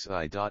respects.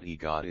 I.e.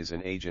 God is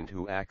an agent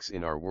who acts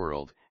in our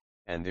world,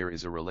 and there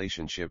is a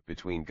relationship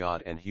between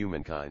God and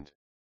humankind.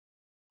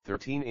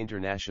 13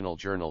 International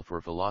Journal for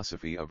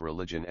Philosophy of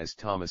Religion. As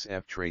Thomas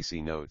F. Tracy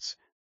notes,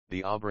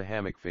 the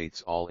Abrahamic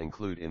faiths all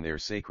include in their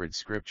sacred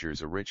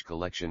scriptures a rich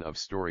collection of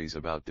stories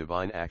about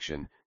divine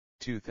action,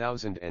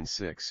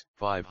 2006,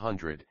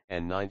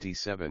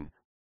 597,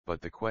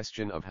 but the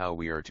question of how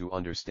we are to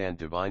understand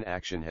divine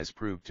action has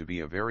proved to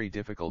be a very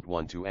difficult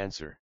one to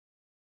answer.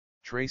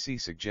 Tracy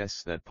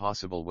suggests that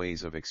possible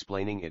ways of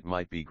explaining it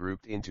might be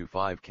grouped into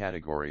 5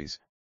 categories.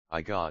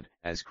 I. God,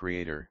 as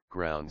creator,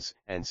 grounds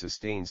and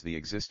sustains the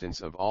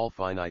existence of all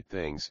finite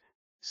things,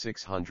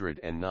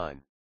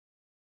 609.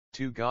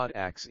 2. God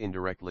acts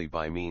indirectly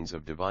by means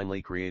of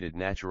divinely created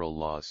natural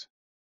laws.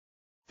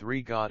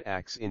 3. God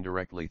acts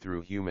indirectly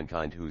through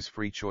humankind whose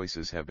free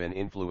choices have been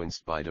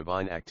influenced by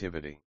divine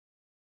activity.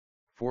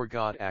 For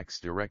God acts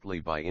directly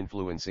by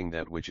influencing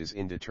that which is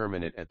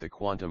indeterminate at the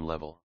quantum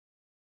level.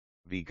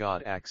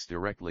 God acts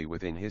directly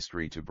within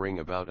history to bring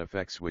about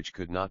effects which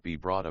could not be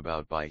brought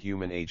about by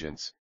human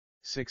agents.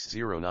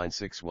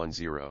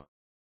 609610.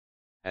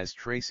 As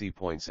Tracy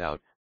points out,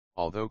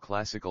 although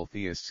classical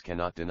theists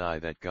cannot deny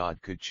that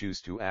God could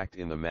choose to act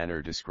in the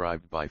manner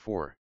described by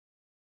 4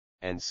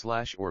 and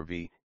 /or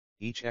v,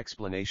 each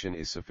explanation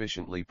is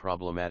sufficiently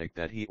problematic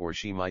that he or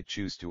she might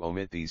choose to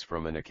omit these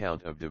from an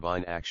account of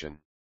divine action.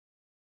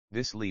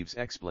 This leaves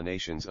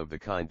explanations of the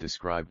kind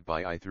described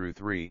by I through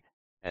 3,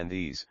 and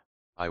these,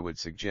 I would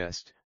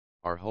suggest,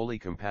 are wholly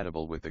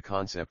compatible with the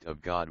concept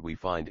of God we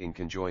find in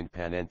conjoined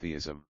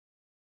panentheism.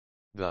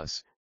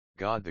 Thus,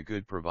 God the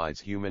good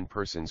provides human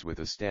persons with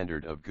a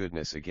standard of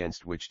goodness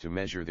against which to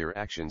measure their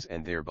actions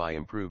and thereby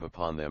improve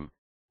upon them,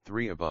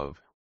 3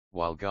 above,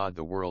 while God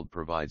the world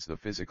provides the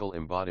physical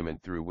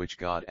embodiment through which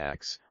God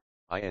acts,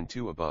 I and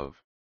 2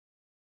 above.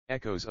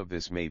 Echoes of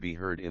this may be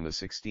heard in the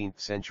 16th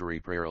century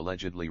prayer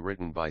allegedly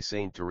written by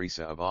Saint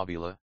Teresa of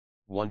Avila,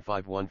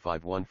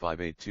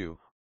 15151582,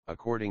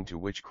 according to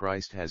which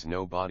Christ has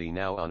no body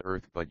now on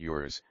earth but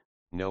yours,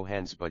 no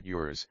hands but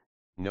yours,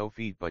 no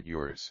feet but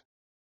yours.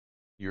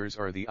 Yours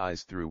are the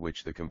eyes through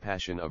which the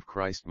compassion of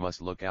Christ must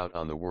look out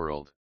on the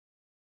world.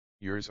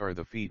 Yours are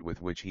the feet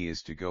with which he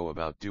is to go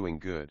about doing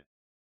good.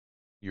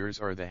 Yours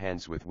are the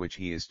hands with which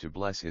he is to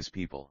bless his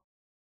people.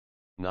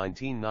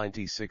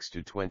 1996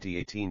 to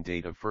 2018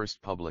 date of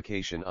first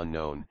publication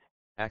unknown,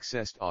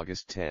 accessed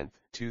August 10,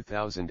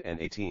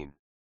 2018.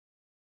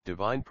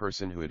 Divine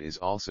personhood is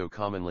also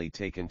commonly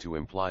taken to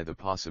imply the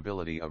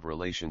possibility of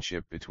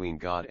relationship between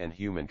God and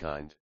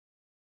humankind.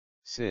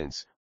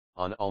 Since,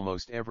 on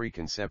almost every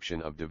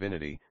conception of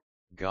divinity,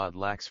 God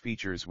lacks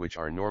features which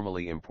are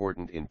normally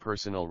important in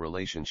personal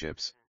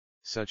relationships,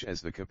 such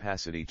as the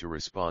capacity to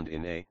respond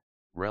in a,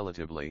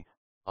 relatively,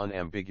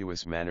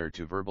 unambiguous manner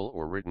to verbal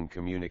or written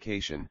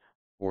communication,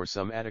 or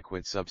some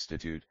adequate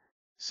substitute,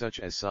 such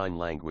as sign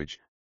language,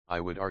 I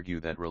would argue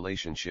that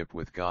relationship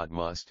with God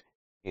must,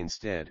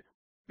 instead,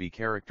 be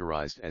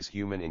characterized as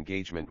human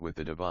engagement with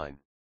the divine.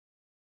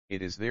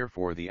 It is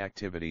therefore the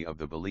activity of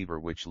the believer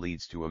which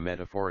leads to a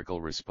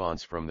metaphorical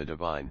response from the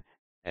divine,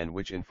 and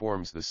which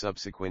informs the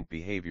subsequent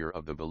behavior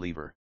of the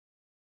believer.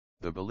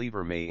 The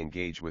believer may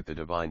engage with the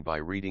divine by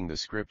reading the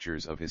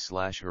scriptures of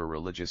his/her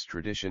religious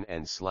tradition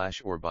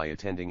and/or by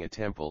attending a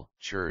temple,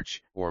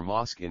 church, or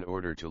mosque in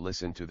order to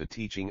listen to the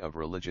teaching of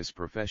religious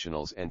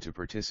professionals and to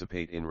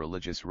participate in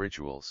religious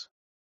rituals.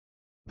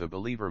 The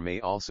believer may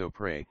also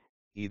pray,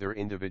 either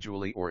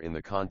individually or in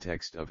the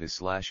context of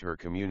his/her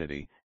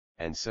community,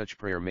 and such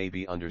prayer may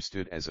be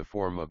understood as a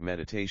form of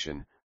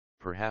meditation,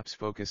 perhaps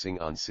focusing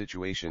on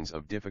situations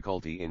of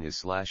difficulty in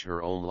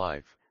his/her own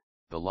life,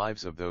 the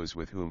lives of those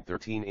with whom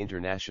 13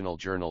 International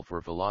Journal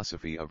for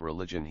Philosophy of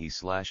Religion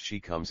he/she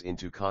comes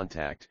into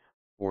contact,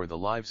 or the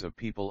lives of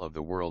people of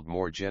the world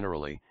more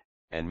generally,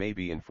 and may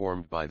be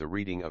informed by the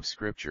reading of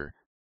scripture,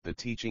 the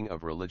teaching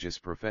of religious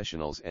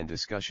professionals and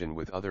discussion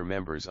with other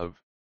members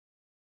of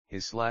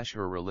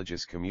his/her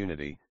religious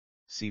community,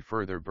 see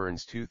further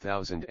Burns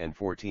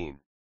 2014.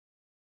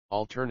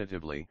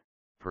 Alternatively,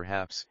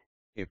 perhaps,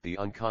 if the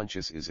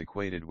unconscious is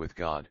equated with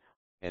God,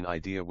 an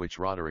idea which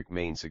Roderick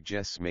Mayne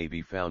suggests may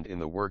be found in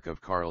the work of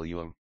Carl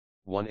Jung,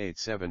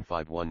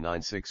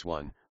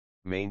 187519161,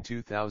 Mayne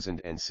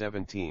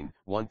 2017,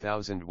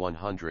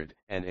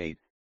 1108,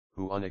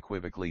 who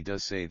unequivocally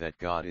does say that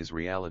God is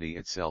reality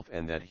itself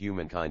and that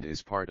humankind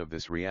is part of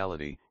this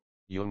reality,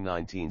 Jung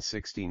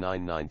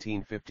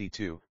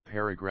 1969-1952,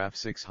 paragraph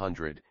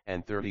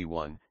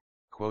 631,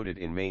 quoted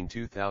in Mayne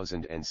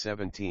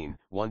 2017,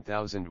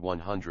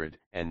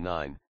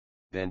 1109,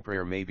 then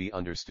prayer may be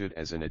understood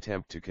as an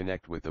attempt to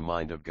connect with the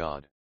mind of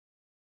God.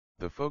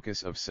 The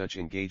focus of such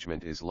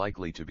engagement is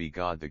likely to be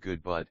God the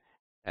good, but,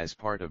 as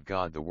part of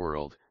God the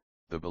world,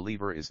 the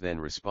believer is then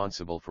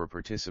responsible for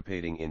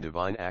participating in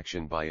divine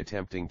action by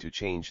attempting to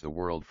change the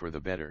world for the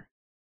better.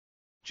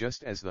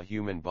 Just as the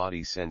human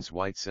body sends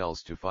white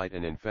cells to fight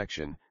an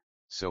infection,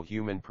 so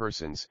human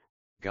persons,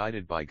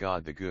 guided by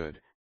God the good,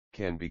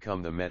 can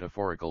become the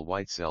metaphorical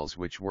white cells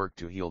which work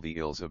to heal the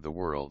ills of the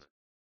world.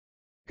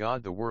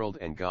 God the world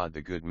and God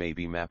the good may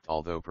be mapped,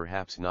 although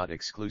perhaps not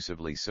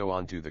exclusively so,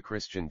 onto the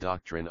Christian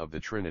doctrine of the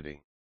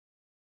Trinity.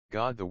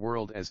 God the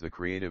world as the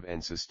creative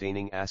and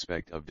sustaining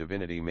aspect of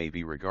divinity may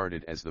be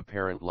regarded as the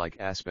parent-like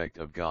aspect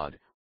of God,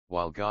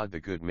 while God the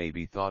good may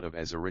be thought of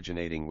as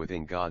originating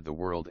within God the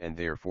world and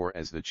therefore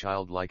as the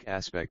childlike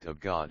aspect of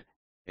God,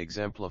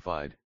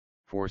 exemplified,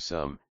 for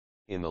some,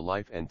 in the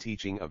life and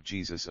teaching of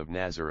Jesus of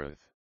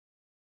Nazareth.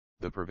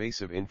 The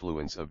pervasive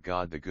influence of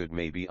God the good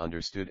may be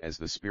understood as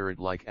the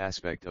spirit-like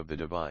aspect of the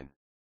divine.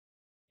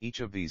 Each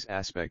of these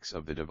aspects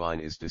of the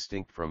divine is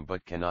distinct from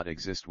but cannot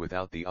exist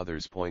without the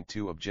others. Point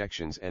 2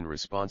 Objections and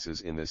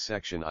responses. In this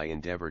section I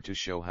endeavor to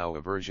show how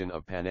a version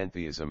of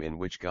panentheism in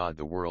which God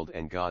the world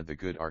and God the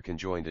good are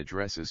conjoined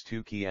addresses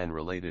two key and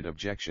related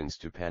objections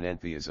to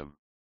panentheism.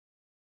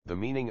 The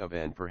meaning of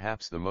and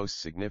perhaps the most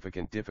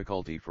significant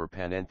difficulty for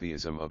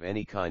panentheism of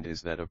any kind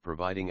is that of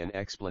providing an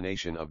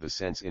explanation of the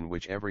sense in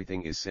which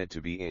everything is said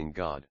to be in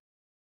God.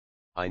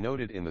 I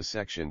noted in the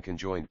section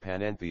Conjoined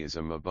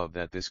Panentheism above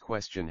that this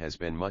question has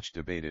been much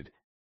debated,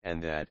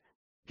 and that,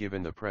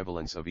 given the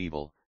prevalence of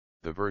evil,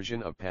 the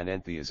version of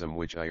panentheism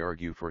which I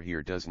argue for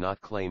here does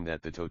not claim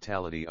that the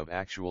totality of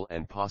actual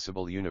and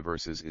possible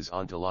universes is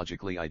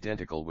ontologically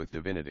identical with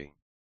divinity.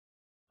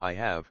 I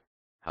have,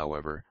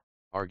 however,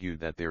 argued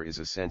that there is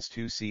a sense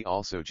to see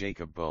also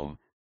Jacob Boehme,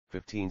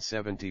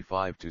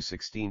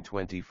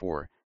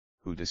 1575–1624,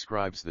 who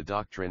describes the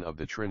doctrine of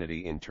the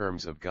Trinity in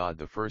terms of God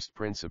the first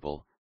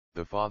principle,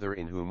 the Father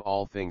in whom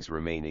all things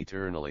remain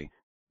eternally,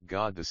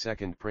 God the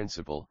second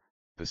principle,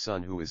 the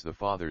Son who is the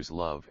Father's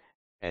love,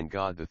 and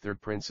God the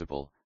third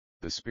principle,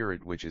 the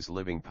Spirit which is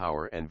living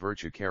power and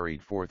virtue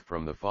carried forth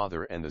from the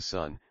Father and the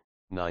Son,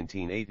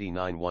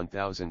 1989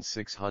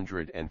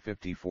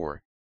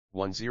 1654,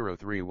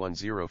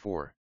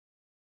 103–104.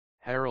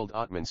 Harold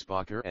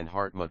Ottmansbacher and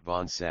Hartmut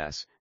von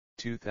Sass,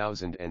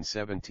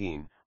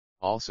 2017,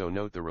 also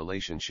note the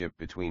relationship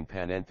between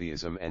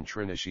panentheism and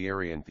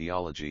Trinitarian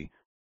theology,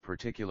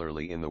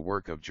 particularly in the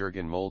work of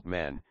Jürgen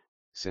Moltmann,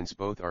 since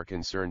both are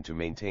concerned to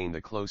maintain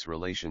the close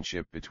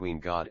relationship between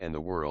God and the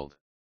world.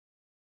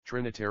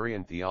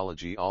 Trinitarian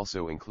theology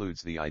also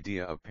includes the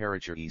idea of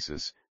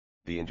perichoresis,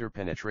 the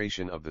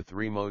interpenetration of the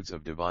three modes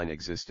of divine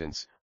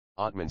existence,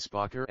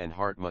 Ottmansbacher and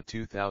Hartmut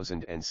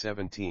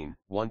 2017,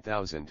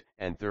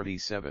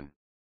 1037.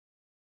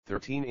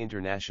 13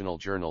 International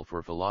Journal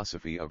for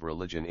Philosophy of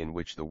Religion, in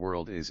which the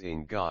world is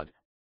in God,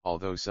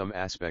 although some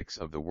aspects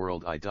of the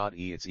world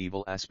i.e. its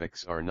evil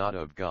aspects are not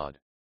of God.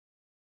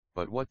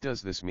 But what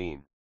does this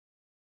mean?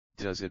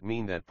 Does it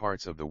mean that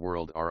parts of the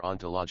world are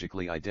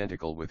ontologically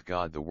identical with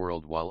God the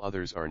world while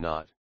others are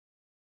not?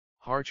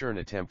 Hartshorne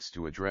attempts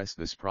to address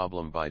this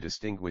problem by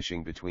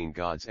distinguishing between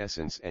God's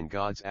essence and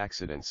God's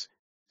accidents,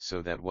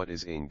 so that what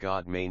is in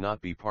God may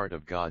not be part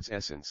of God's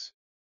essence.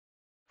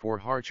 For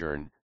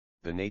Hartshorne,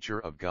 the nature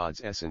of God's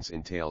essence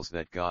entails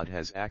that God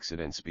has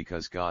accidents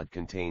because God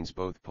contains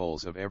both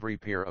poles of every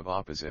pair of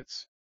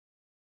opposites.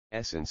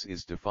 Essence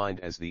is defined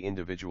as the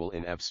individual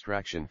in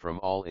abstraction from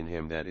all in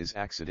him that is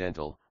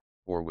accidental,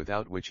 or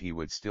without which he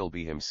would still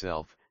be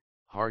himself,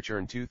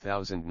 Hartshorne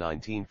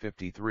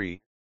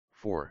 2019-53,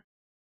 4.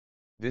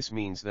 This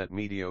means that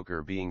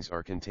mediocre beings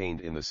are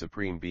contained in the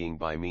Supreme Being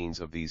by means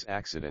of these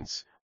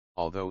accidents,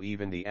 although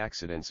even the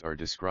accidents are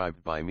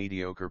described by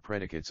mediocre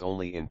predicates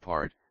only in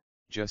part,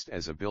 just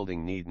as a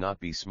building need not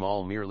be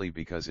small merely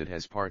because it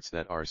has parts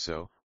that are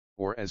so,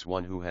 or as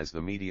one who has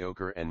the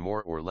mediocre and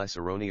more or less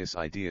erroneous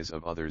ideas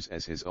of others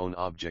as his own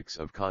objects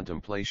of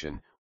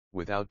contemplation,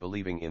 without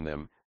believing in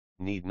them,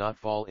 need not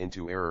fall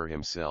into error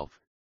himself,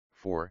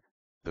 for,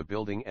 the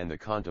building and the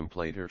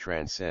contemplator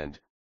transcend,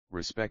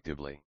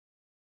 respectively,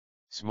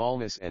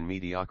 smallness and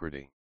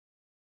mediocrity.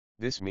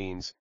 This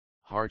means,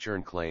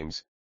 Hartshorne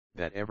claims,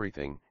 that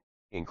everything,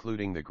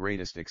 including the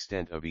greatest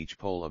extent of each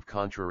pole of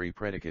contrary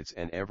predicates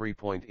and every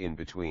point in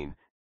between,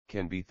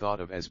 can be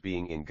thought of as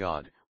being in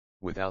God,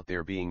 without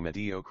there being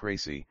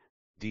mediocracy,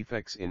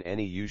 defects in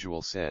any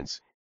usual sense,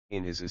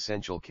 in his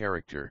essential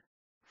character.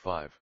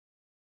 5.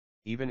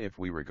 Even if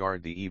we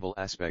regard the evil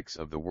aspects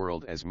of the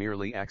world as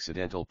merely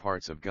accidental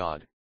parts of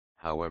God,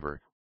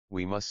 however,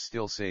 we must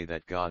still say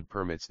that God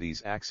permits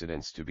these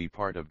accidents to be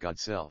part of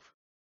God's self.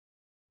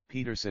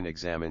 Peterson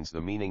examines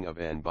the meaning of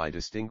and by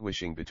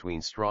distinguishing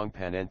between strong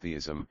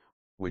panentheism,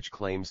 which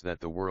claims that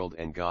the world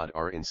and God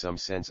are in some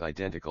sense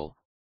identical,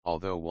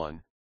 although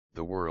one,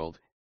 the world,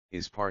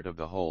 is part of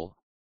the whole,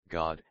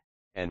 God,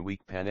 and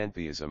weak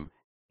panentheism,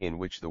 in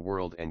which the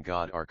world and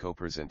God are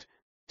co-present,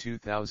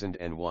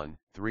 2001,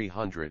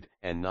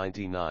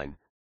 399,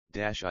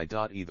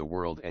 -i.e. the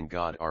world and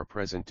God are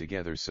present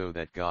together so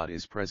that God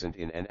is present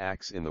in and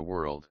acts in the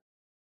world.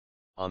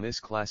 On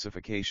this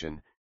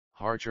classification,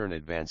 Hartshorne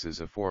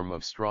advances a form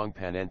of strong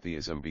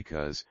panentheism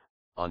because,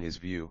 on his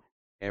view,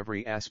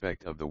 every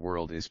aspect of the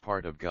world is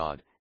part of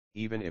God,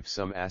 even if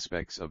some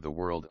aspects of the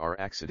world are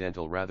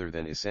accidental rather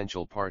than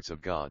essential parts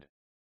of God.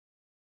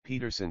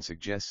 Peterson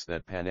suggests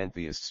that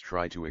panentheists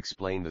try to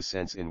explain the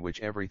sense in which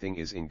everything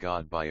is in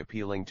God by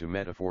appealing to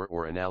metaphor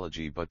or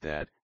analogy, but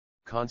that,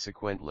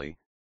 consequently,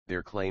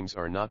 their claims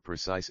are not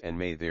precise and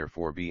may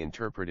therefore be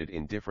interpreted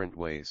in different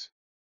ways.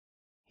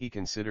 He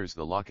considers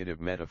the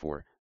locative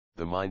metaphor,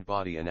 the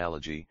mind-body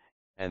analogy,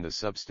 and the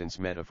substance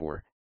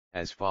metaphor,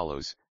 as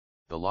follows.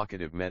 The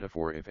locative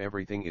metaphor: if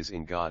everything is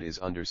in God is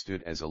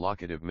understood as a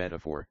locative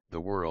metaphor,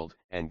 the world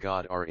and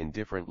God are in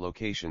different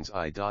locations,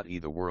 i.e.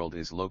 the world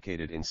is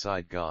located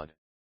inside God.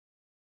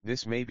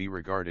 This may be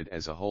regarded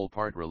as a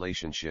whole-part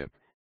relationship,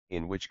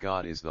 in which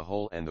God is the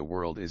whole and the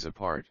world is a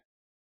part.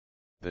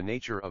 The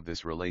nature of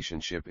this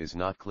relationship is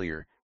not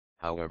clear,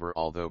 however,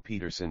 although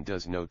Peterson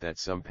does note that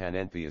some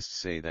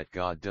panentheists say that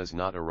God does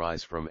not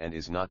arise from and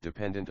is not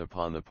dependent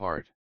upon the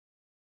part.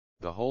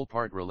 The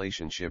whole-part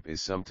relationship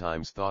is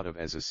sometimes thought of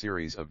as a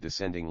series of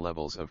descending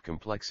levels of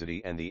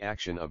complexity and the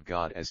action of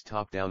God as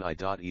top-down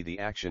i.e. the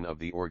action of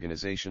the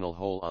organizational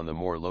whole on the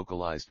more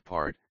localized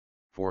part.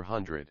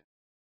 400.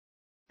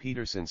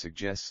 Peterson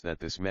suggests that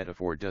this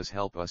metaphor does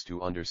help us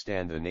to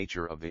understand the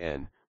nature of the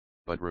N,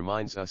 but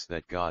reminds us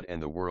that God and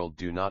the world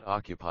do not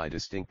occupy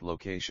distinct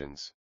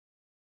locations.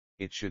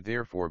 It should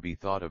therefore be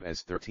thought of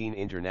as 13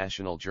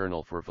 International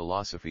Journal for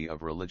Philosophy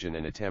of Religion,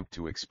 an attempt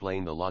to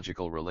explain the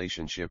logical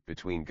relationship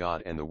between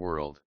God and the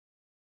world.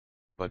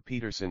 But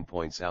Peterson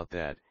points out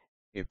that,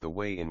 if the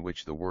way in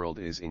which the world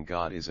is in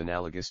God is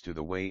analogous to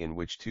the way in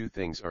which two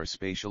things are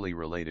spatially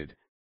related,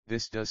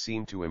 this does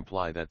seem to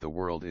imply that the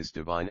world is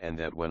divine and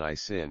that when I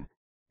sin,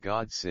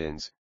 God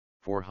sins.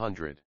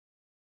 400.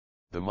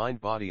 The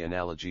mind-body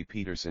analogy.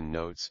 Peterson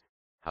notes,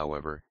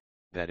 however,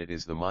 that it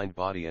is the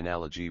mind-body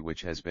analogy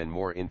which has been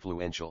more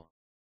influential.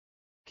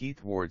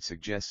 Keith Ward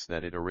suggests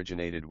that it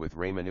originated with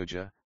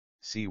Ramanuja,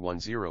 c.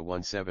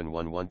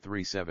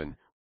 10171137,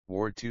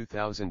 Ward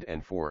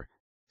 2004,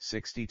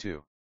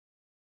 62.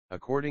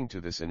 According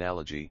to this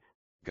analogy,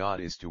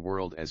 God is to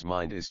world as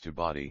mind is to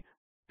body,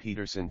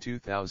 Peterson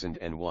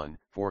 2001,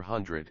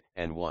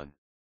 401.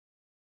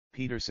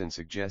 Peterson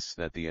suggests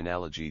that the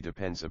analogy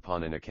depends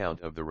upon an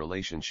account of the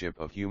relationship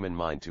of human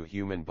mind to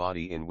human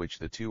body, in which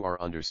the two are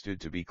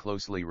understood to be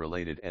closely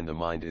related and the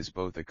mind is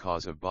both a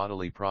cause of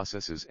bodily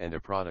processes and a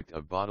product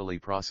of bodily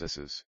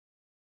processes.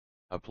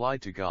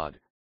 Applied to God,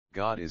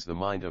 God is the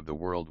mind of the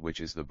world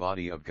which is the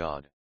body of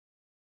God.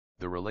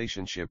 The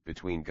relationship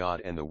between God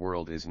and the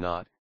world is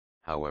not,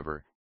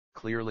 however,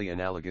 clearly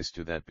analogous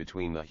to that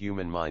between the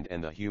human mind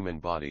and the human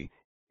body,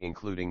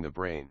 including the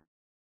brain.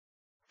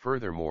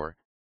 Furthermore,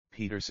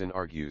 Peterson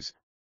argues,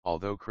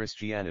 although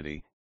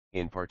Christianity,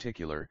 in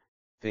particular,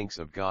 thinks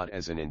of God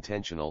as an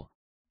intentional,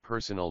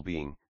 personal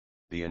being,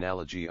 the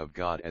analogy of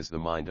God as the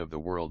mind of the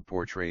world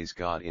portrays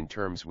God in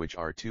terms which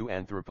are too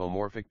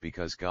anthropomorphic,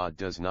 because God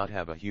does not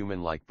have a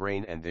human-like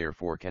brain and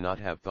therefore cannot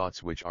have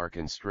thoughts which are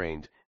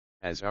constrained,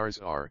 as ours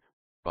are,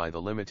 by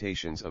the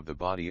limitations of the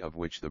body of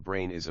which the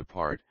brain is a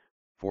part.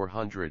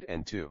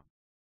 402.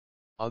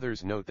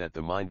 Others note that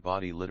the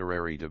mind-body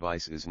literary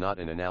device is not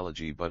an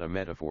analogy but a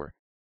metaphor.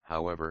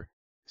 However,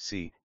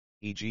 see,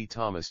 e.g.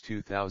 Thomas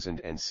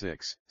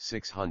 2006,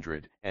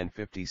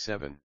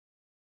 657.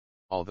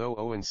 Although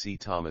Owen C.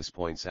 Thomas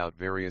points out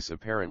various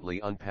apparently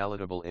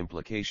unpalatable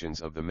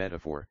implications of the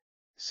metaphor,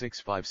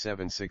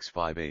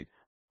 657-658,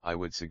 I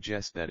would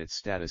suggest that its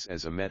status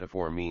as a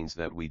metaphor means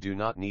that we do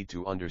not need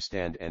to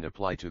understand and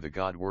apply to the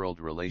God-world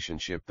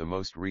relationship the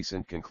most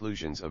recent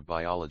conclusions of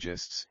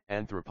biologists,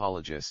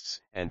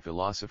 anthropologists, and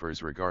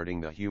philosophers regarding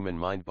the human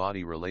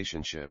mind-body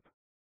relationship.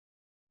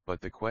 But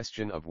the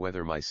question of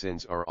whether my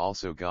sins are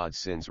also God's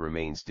sins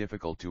remains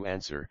difficult to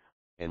answer,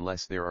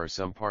 unless there are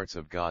some parts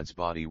of God's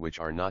body which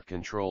are not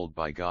controlled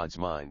by God's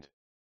mind.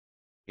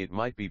 It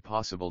might be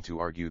possible to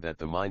argue that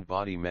the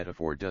mind-body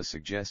metaphor does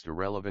suggest a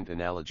relevant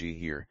analogy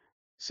here,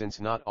 since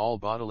not all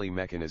bodily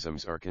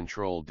mechanisms are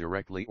controlled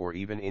directly or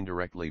even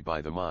indirectly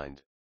by the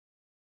mind.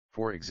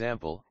 For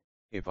example,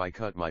 if I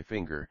cut my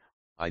finger,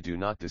 I do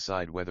not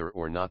decide whether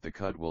or not the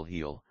cut will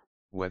heal.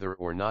 Whether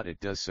or not it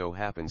does so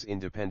happens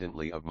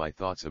independently of my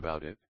thoughts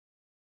about it.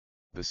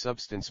 The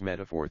substance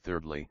metaphor.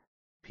 Thirdly,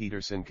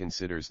 Peterson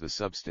considers the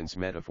substance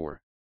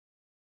metaphor.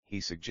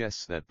 He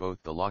suggests that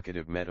both the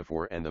locative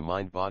metaphor and the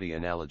mind-body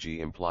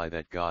analogy imply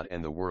that God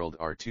and the world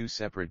are two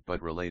separate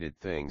but related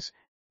things,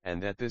 and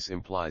that this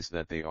implies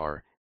that they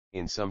are,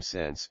 in some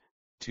sense,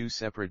 two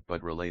separate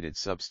but related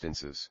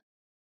substances.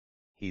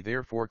 He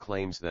therefore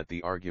claims that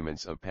the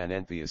arguments of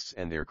panentheists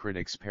and their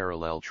critics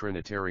parallel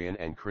Trinitarian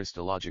and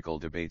Christological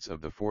debates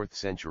of the 4th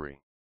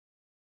century.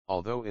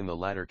 Although in the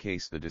latter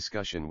case the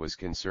discussion was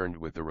concerned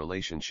with the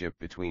relationship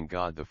between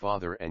God the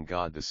Father and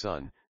God the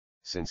Son,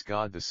 since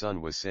God the Son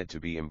was said to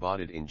be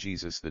embodied in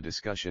Jesus, the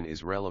discussion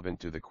is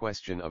relevant to the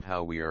question of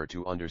how we are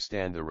to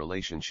understand the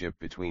relationship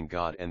between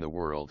God and the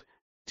world.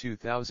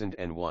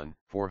 2001,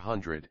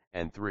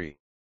 403.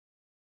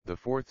 The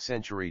 4th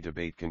century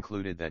debate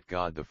concluded that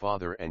God the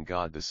Father and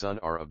God the Son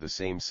are of the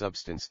same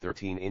substance.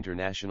 13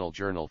 International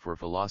Journal for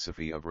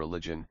Philosophy of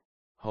Religion,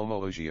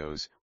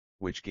 Homoousios,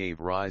 which gave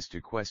rise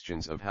to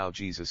questions of how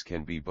Jesus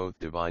can be both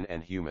divine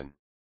and human.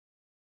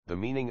 The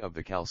meaning of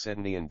the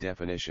Chalcedonian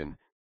definition,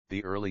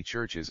 the early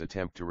church's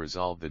attempt to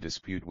resolve the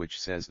dispute which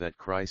says that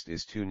Christ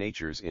is two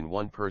natures in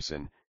one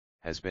person,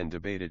 has been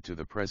debated to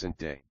the present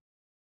day.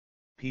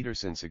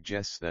 Peterson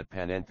suggests that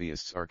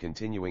panentheists are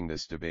continuing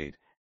this debate,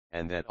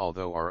 and that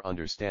although our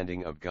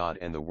understanding of God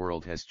and the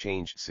world has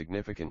changed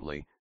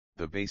significantly,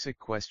 the basic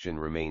question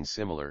remains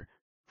similar.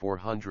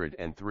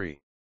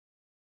 403.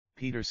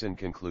 Peterson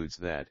concludes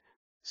that,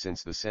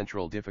 since the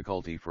central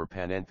difficulty for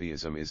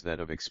panentheism is that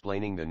of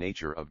explaining the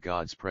nature of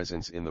God's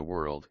presence in the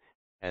world,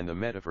 and the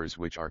metaphors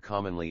which are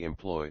commonly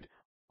employed,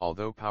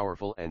 although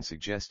powerful and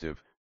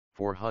suggestive,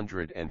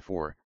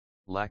 404,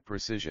 lack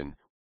precision,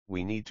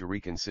 we need to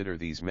reconsider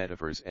these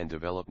metaphors and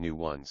develop new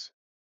ones.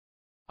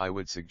 I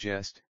would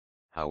suggest,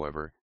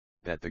 however,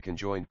 that the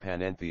conjoined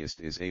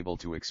panentheist is able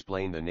to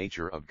explain the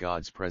nature of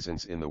God's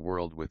presence in the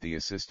world with the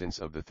assistance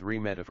of the three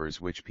metaphors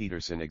which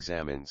Peterson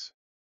examines.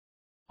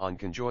 On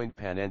conjoined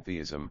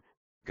panentheism,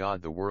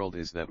 God the world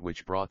is that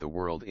which brought the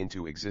world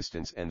into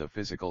existence and the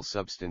physical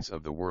substance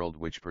of the world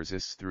which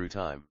persists through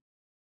time.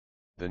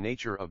 The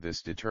nature of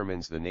this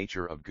determines the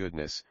nature of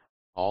goodness,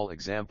 all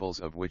examples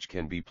of which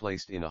can be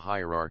placed in a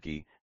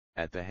hierarchy,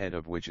 at the head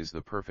of which is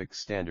the perfect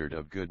standard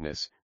of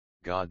goodness,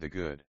 God the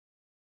good.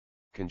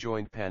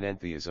 Conjoined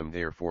panentheism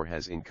therefore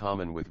has in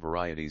common with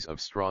varieties of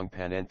strong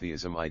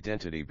panentheism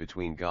identity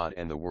between God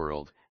and the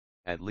world,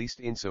 at least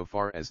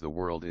insofar as the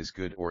world is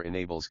good or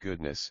enables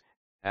goodness.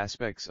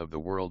 Aspects of the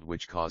world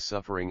which cause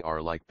suffering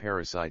are like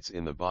parasites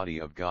in the body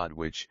of God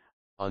which,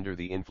 under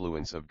the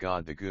influence of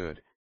God the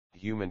good,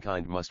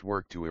 humankind must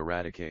work to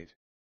eradicate.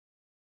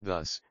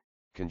 Thus,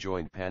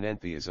 conjoined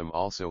panentheism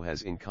also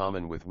has in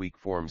common with weak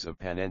forms of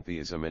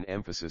panentheism an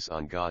emphasis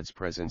on God's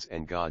presence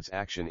and God's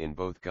action in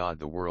both God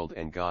the world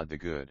and God the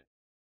good.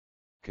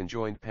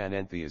 Conjoined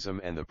panentheism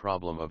and the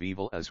problem of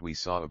evil as we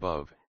saw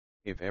above,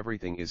 if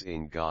everything is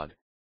in God,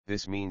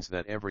 this means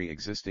that every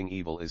existing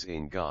evil is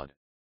in God.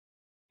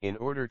 In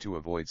order to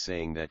avoid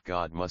saying that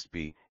God must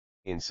be,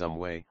 in some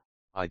way,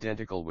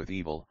 identical with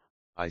evil,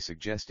 I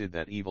suggested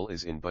that evil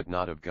is in but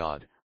not of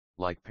God,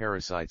 like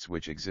parasites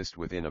which exist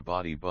within a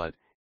body but,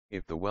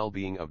 if the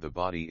well-being of the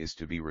body is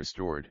to be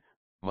restored,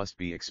 must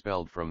be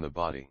expelled from the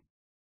body.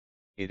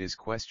 It is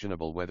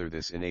questionable whether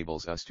this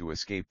enables us to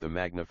escape the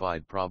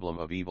magnified problem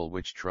of evil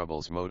which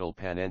troubles modal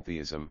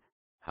panentheism,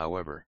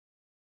 however.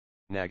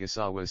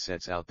 Nagasawa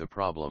sets out the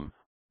problem,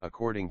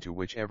 according to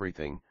which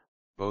everything,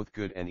 both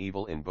good and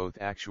evil in both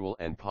actual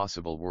and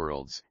possible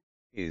worlds,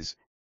 is,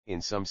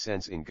 in some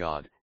sense in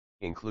God,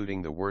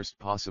 including the worst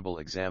possible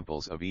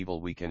examples of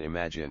evil we can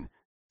imagine,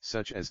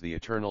 such as the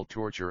eternal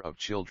torture of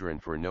children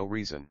for no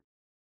reason.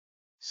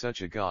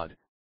 Such a God,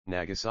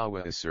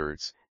 Nagasawa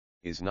asserts,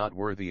 is not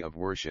worthy of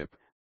worship.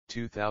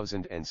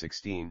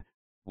 2016,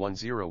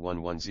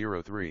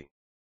 101103.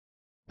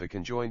 The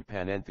conjoined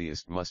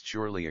panentheist must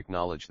surely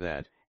acknowledge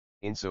that,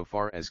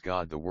 insofar as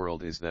God the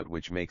world is that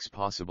which makes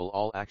possible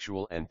all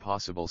actual and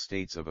possible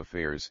states of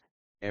affairs,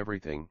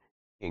 everything,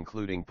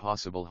 including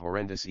possible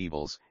horrendous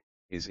evils,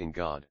 is in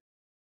God.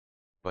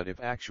 But if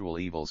actual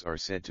evils are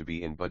said to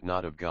be in but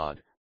not of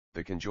God,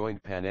 the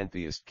conjoined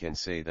panentheist can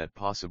say that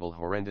possible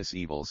horrendous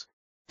evils,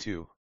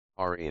 too,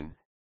 are in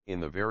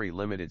the very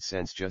limited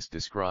sense just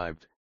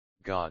described,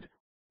 God,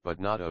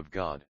 but not of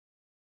God.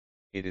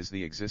 It is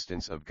the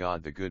existence of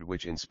God the good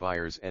which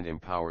inspires and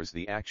empowers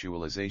the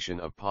actualization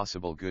of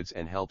possible goods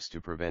and helps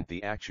to prevent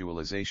the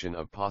actualization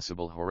of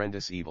possible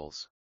horrendous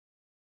evils.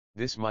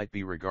 This might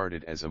be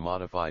regarded as a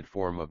modified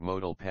form of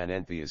modal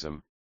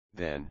panentheism,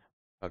 then,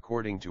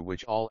 according to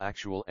which all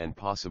actual and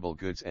possible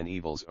goods and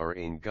evils are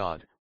in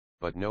God,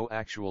 but no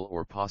actual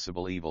or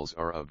possible evils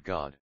are of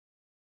God.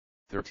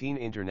 13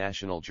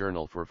 International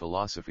Journal for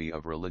Philosophy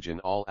of Religion.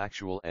 All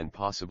actual and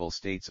possible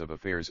states of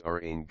affairs are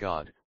in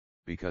God,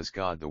 because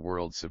God the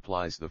world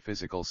supplies the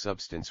physical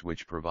substance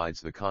which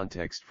provides the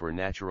context for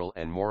natural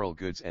and moral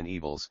goods and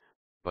evils,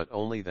 but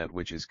only that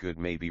which is good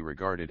may be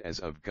regarded as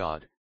of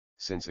God,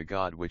 since a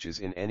God which is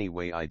in any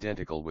way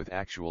identical with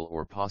actual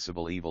or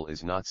possible evil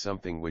is not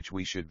something which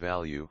we should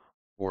value,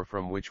 or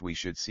from which we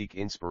should seek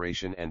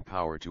inspiration and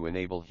power to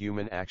enable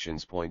human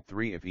actions. Point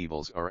 3 If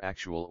evils are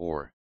actual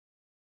or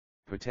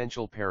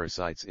potential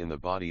parasites in the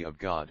body of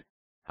God,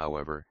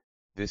 however,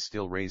 this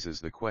still raises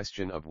the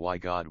question of why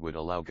God would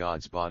allow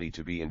God's body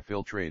to be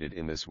infiltrated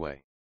in this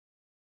way.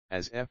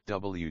 As F.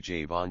 W.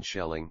 J. von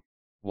Schelling,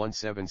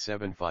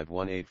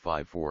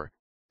 1775184,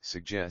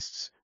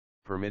 suggests,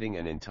 permitting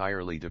an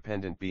entirely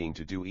dependent being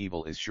to do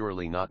evil is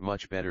surely not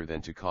much better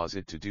than to cause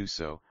it to do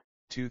so.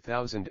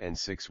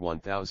 2006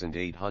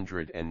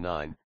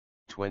 1809,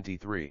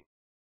 23.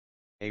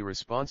 A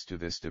response to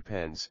this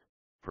depends,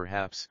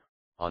 perhaps,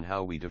 on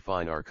how we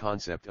define our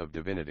concept of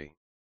divinity.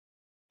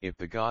 If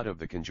the God of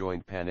the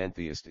conjoined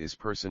panentheist is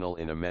personal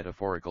in a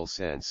metaphorical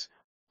sense,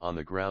 on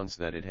the grounds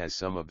that it has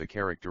some of the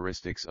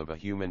characteristics of a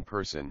human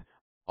person,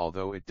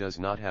 although it does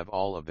not have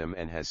all of them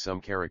and has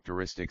some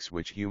characteristics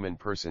which human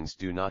persons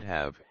do not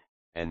have,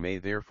 and may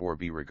therefore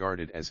be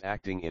regarded as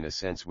acting in a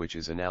sense which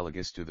is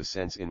analogous to the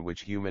sense in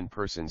which human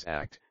persons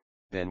act,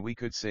 then we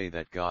could say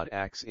that God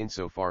acts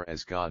insofar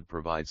as God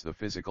provides the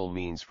physical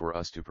means for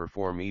us to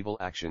perform evil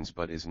actions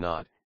but is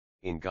not,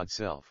 in God's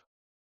self,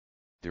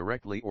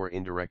 directly or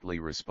indirectly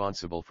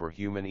responsible for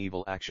human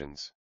evil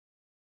actions.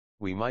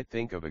 We might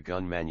think of a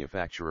gun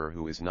manufacturer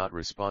who is not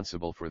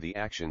responsible for the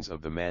actions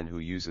of the man who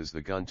uses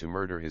the gun to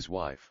murder his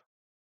wife.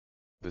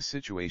 The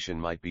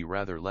situation might be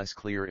rather less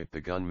clear if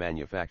the gun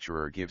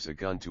manufacturer gives a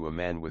gun to a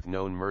man with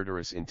known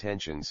murderous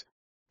intentions,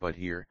 but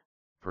here,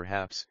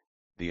 perhaps,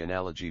 the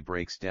analogy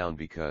breaks down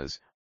because,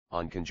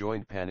 on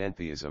conjoined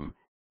panentheism,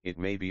 it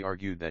may be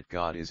argued that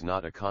God is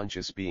not a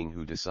conscious being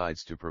who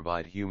decides to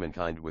provide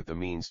humankind with the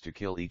means to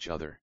kill each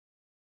other.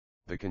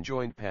 The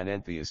conjoined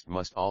panentheist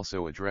must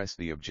also address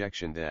the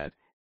objection that,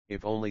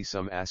 if only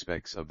some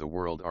aspects of the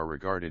world are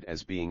regarded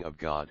as being of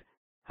God,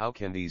 How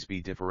can these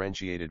be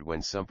differentiated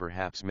when some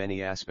perhaps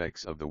many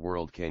aspects of the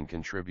world can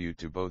contribute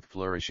to both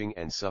flourishing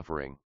and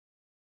suffering?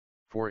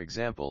 For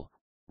example,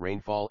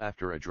 rainfall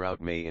after a drought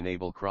may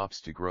enable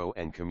crops to grow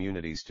and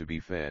communities to be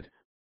fed,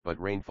 but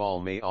rainfall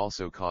may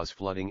also cause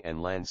flooding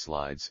and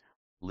landslides,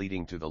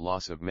 leading to the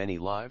loss of many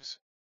lives.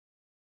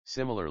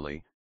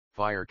 Similarly,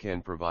 fire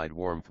can provide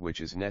warmth which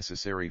is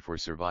necessary for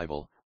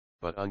survival,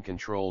 but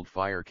uncontrolled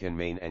fire can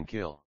maim and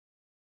kill.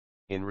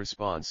 In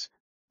response,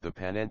 the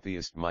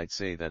panentheist might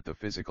say that the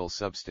physical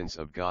substance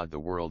of God the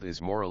world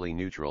is morally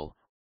neutral,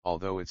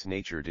 although its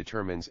nature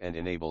determines and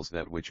enables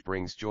that which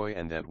brings joy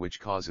and that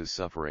which causes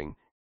suffering.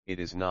 It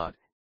is not,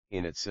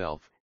 in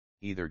itself,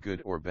 either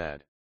good or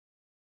bad.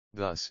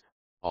 Thus,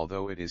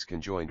 although it is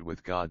conjoined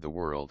with God the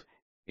world,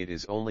 it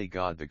is only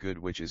God the good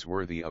which is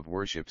worthy of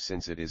worship,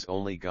 since it is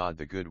only God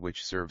the good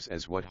which serves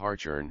as what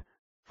Hartshorne,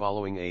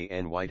 following A.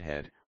 N.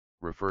 Whitehead,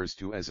 refers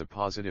to as a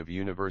positive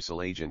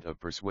universal agent of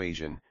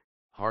persuasion,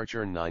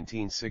 Hartshorne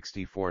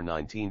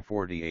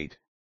 1964-1948,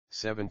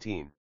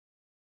 17.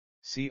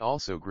 See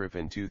also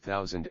Griffin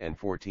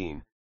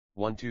 2014,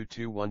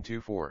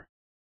 122-124.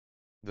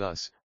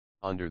 Thus,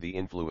 under the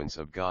influence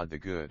of God the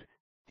good,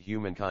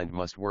 humankind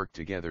must work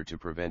together to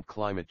prevent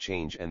climate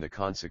change and the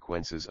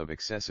consequences of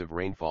excessive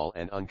rainfall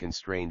and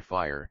unconstrained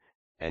fire,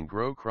 and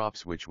grow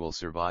crops which will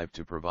survive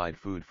to provide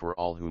food for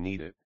all who need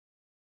it.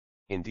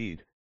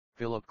 Indeed,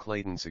 Philip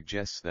Clayton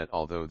suggests that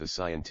although the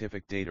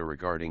scientific data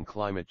regarding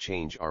climate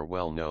change are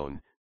well known,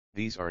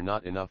 these are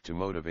not enough to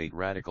motivate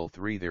radical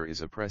 3. There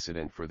is a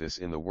precedent for this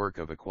in the work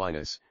of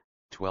Aquinas,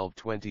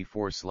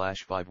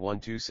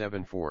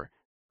 1224-51274,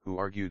 who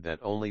argued that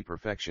only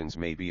perfections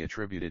may be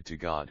attributed to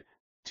God,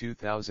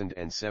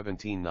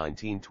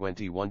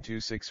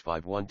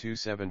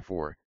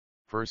 2017-1921-265-1274,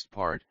 First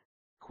Part,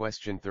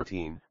 Question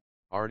 13,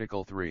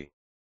 Article 3.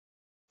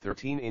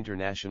 13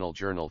 International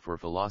Journal for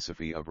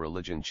Philosophy of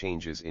Religion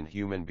changes in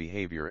human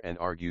behavior and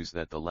argues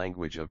that the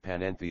language of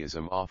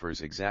panentheism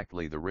offers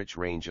exactly the rich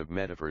range of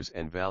metaphors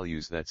and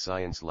values that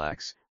science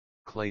lacks,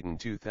 Clayton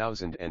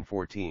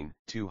 2014,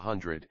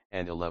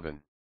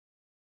 211.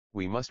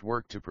 We must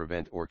work to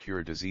prevent or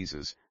cure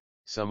diseases,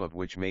 some of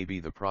which may be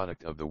the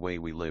product of the way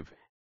we live,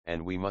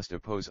 and we must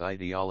oppose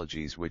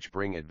ideologies which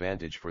bring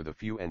advantage for the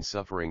few and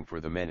suffering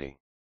for the many.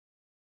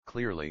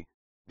 Clearly,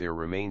 there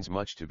remains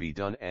much to be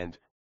done and,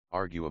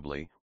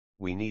 arguably,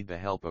 we need the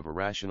help of a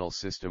rational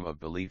system of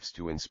beliefs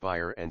to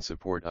inspire and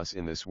support us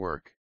in this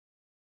work.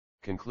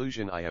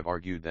 Conclusion: I have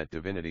argued that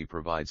divinity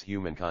provides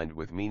humankind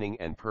with meaning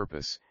and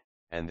purpose,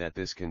 and that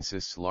this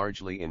consists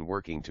largely in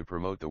working to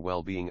promote the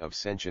well-being of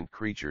sentient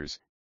creatures,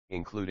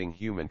 including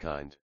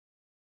humankind.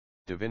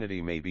 Divinity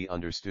may be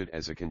understood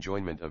as a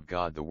conjoinment of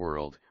God the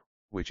world,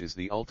 which is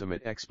the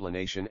ultimate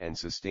explanation and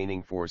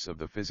sustaining force of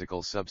the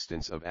physical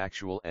substance of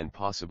actual and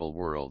possible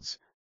worlds,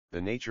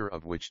 the nature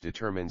of which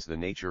determines the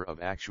nature of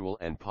actual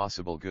and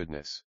possible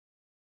goodness.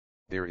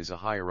 There is a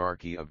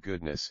hierarchy of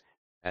goodness,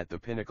 at the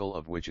pinnacle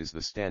of which is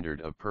the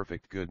standard of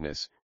perfect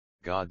goodness,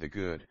 God the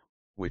good,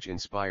 which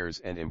inspires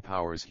and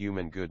empowers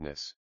human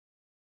goodness.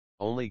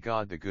 Only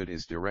God the good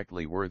is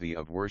directly worthy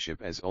of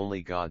worship, as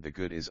only God the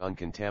good is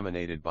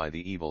uncontaminated by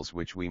the evils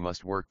which we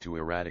must work to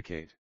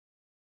eradicate.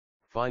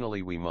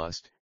 Finally, we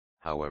must,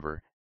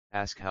 however,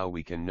 ask how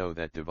we can know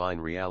that divine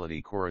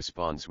reality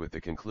corresponds with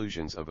the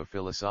conclusions of a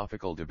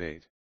philosophical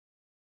debate.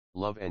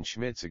 Love and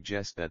Schmidt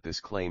suggest that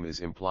this claim is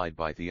implied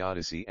by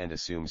theodicy and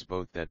assumes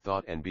both that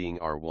thought and being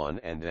are one,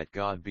 and that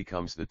God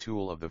becomes the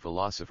tool of the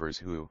philosophers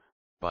who,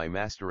 by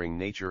mastering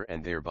nature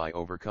and thereby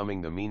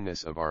overcoming the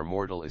meanness of our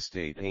mortal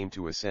estate, aim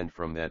to ascend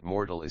from that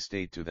mortal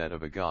estate to that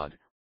of a god.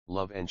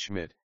 Love and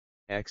Schmidt,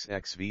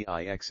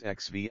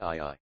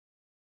 XXVI.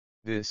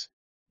 This,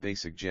 they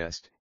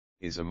suggest,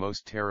 is a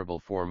most terrible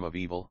form of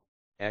evil,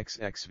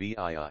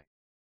 XXVII.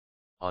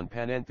 On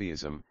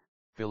panentheism,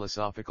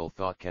 philosophical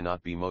thought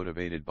cannot be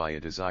motivated by a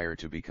desire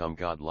to become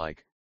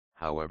godlike,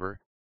 however,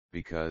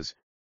 because,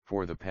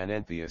 for the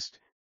panentheist,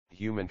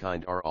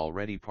 humankind are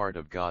already part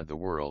of God the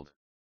world.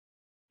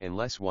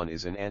 Unless one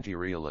is an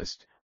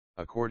anti-realist,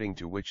 according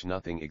to which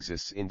nothing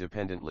exists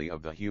independently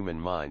of the human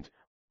mind,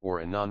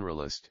 or a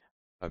non-realist,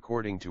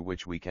 according to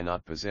which we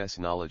cannot possess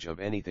knowledge of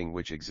anything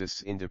which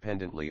exists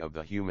independently of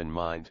the human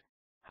mind,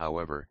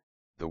 however,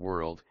 the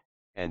world,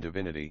 and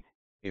divinity,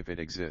 if it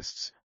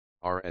exists,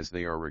 are as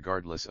they are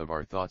regardless of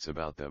our thoughts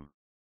about them.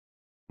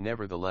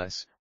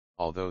 Nevertheless,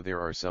 although there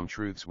are some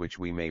truths which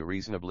we may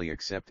reasonably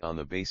accept on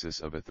the basis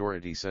of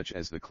authority, such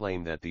as the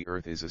claim that the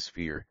earth is a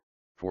sphere,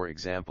 for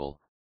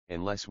example,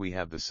 unless we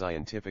have the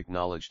scientific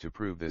knowledge to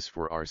prove this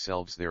for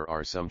ourselves, there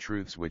are some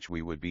truths which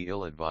we would be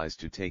ill-advised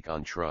to take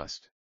on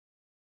trust.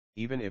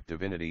 Even if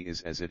divinity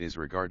is as it is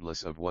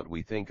regardless of what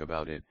we think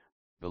about it,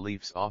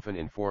 beliefs often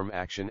inform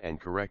action, and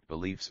correct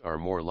beliefs are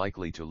more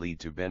likely to lead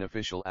to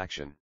beneficial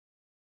action.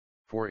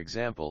 For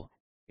example,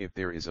 if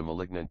there is a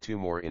malignant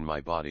tumor in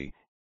my body,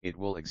 it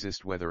will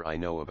exist whether I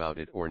know about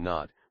it or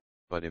not,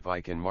 but if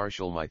I can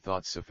marshal my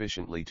thoughts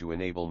sufficiently to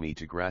enable me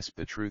to grasp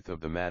the truth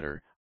of the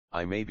matter,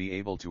 I may be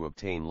able to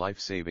obtain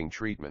life-saving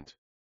treatment.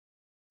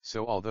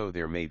 So although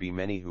there may be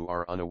many who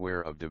are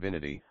unaware of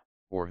divinity,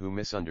 or who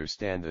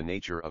misunderstand the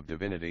nature of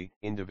divinity,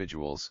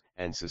 individuals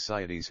and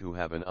societies who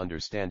have an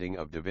understanding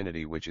of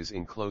divinity which is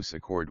in close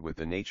accord with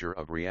the nature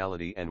of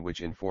reality and which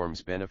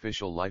informs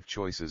beneficial life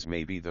choices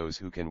may be those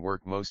who can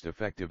work most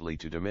effectively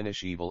to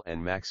diminish evil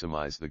and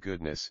maximize the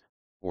goodness,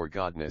 or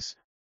godness,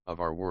 of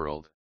our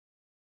world.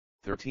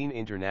 13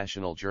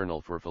 International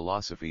Journal for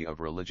Philosophy of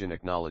Religion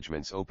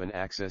Acknowledgements. Open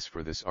access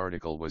for this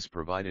article was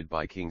provided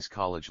by King's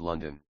College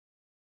London.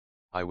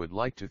 I would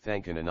like to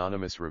thank an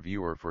anonymous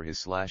reviewer for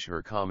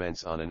his/her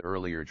comments on an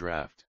earlier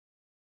draft.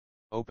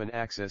 Open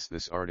access.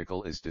 This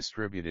article is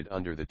distributed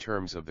under the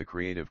terms of the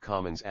Creative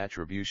Commons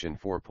Attribution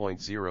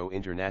 4.0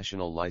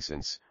 International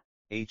License,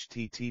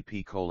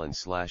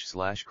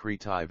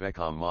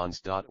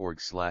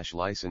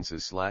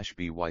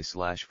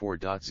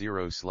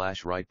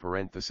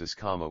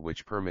 http://creativecommons.org/licenses/by/4.0/right ,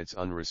 which permits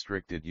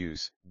unrestricted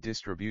use,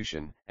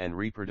 distribution, and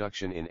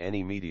reproduction in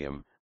any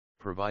medium,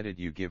 provided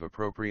you give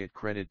appropriate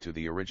credit to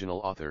the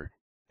original author,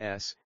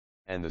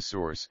 and the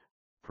source,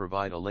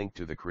 provide a link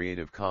to the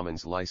Creative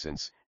Commons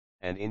license,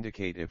 and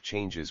indicate if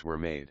changes were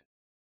made.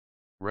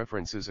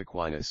 References: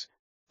 Aquinas,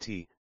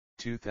 T.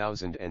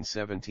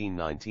 2017,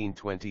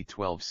 1920,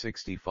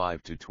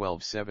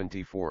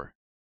 1265-1274.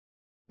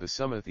 The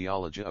Summa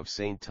Theologia of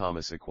St.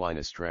 Thomas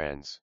Aquinas,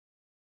 trans.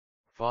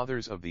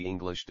 Fathers of the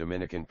English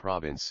Dominican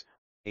Province,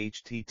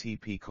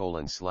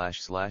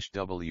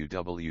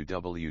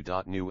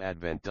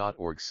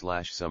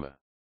 http://www.newadvent.org/summa.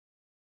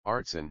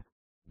 Artson,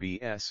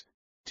 B.S.,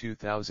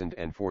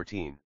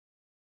 2014.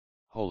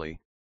 Holy,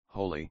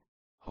 Holy,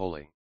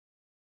 Holy.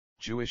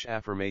 Jewish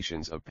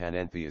Affirmations of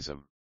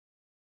Panentheism.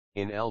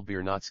 In L.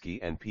 Biernacki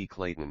and P.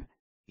 Clayton,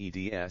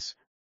 eds,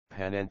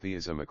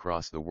 Panentheism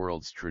Across the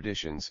World's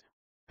Traditions,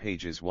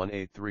 pages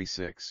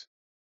 1836.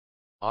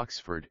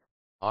 Oxford,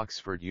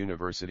 Oxford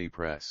University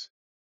Press.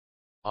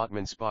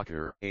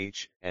 Ottmansbacher,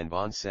 H., and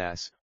von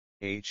Sass,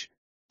 H.,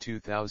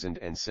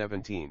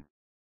 2017.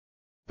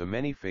 The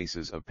Many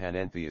Faces of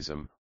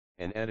Panentheism,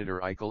 an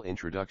Editor Eichel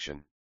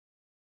Introduction.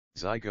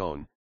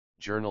 Zygon,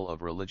 Journal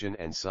of Religion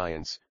and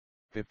Science,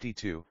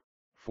 52,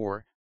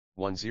 4,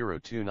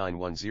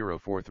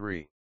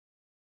 10291043.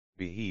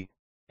 Behe,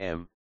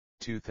 M.,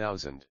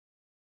 2000.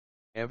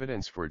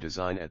 Evidence for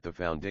Design at the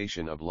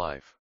Foundation of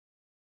Life.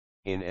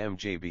 In M.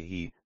 J.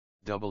 Behe,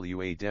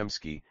 W. A.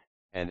 Dembski,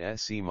 and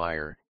S. C.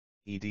 Meyer,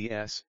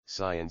 eds,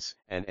 Science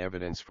and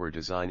Evidence for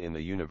Design in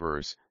the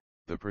Universe,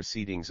 The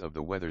Proceedings of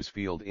the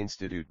Wethersfield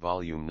Institute,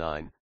 Volume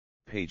 9,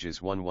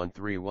 pages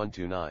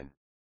 113129.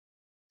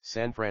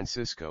 San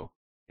Francisco,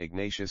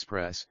 Ignatius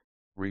Press,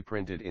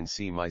 reprinted in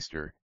C.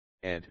 Meister,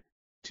 ed.,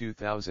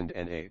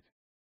 2008.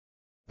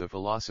 The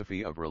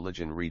Philosophy of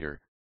Religion Reader,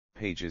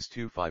 pages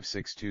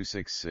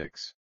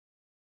 256266.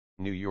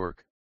 New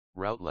York,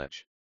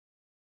 Routledge.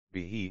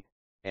 Behe,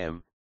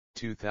 M.,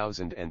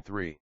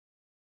 2003.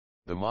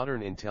 The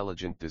Modern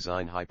Intelligent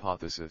Design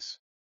Hypothesis.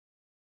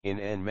 In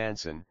N.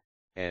 Manson,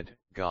 ed.,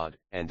 God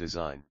and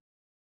Design.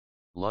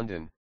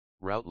 London,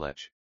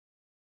 Routledge.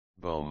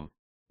 Bohm,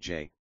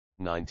 J.,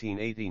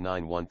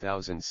 1989,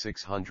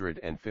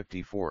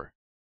 1654.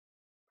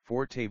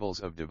 Four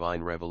Tables of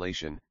Divine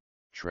Revelation,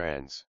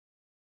 trans.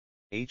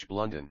 H.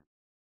 Blunden.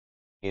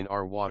 In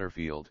R.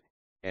 Waterfield,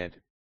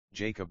 ed.,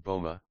 Jacob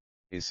Boehme,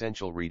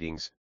 Essential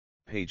Readings,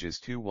 pages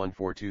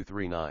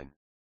 214239.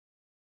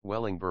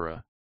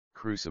 Wellingborough,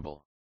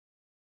 Crucible.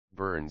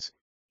 Burns,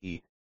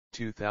 E.,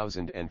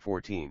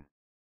 2014.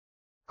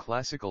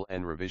 Classical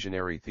and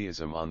Revisionary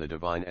Theism on the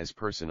Divine as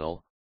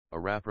Personal, a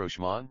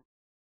Rapprochement?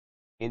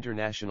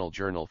 International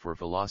Journal for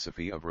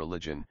Philosophy of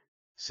Religion,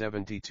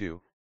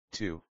 72,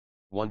 2,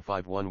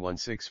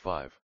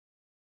 151165.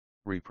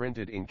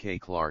 Reprinted in K.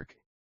 Clark,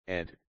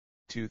 ed.,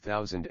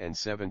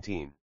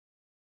 2017.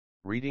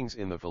 Readings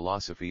in the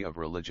Philosophy of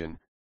Religion,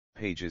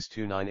 pages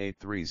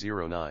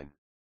 298309.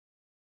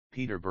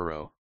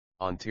 Peterborough,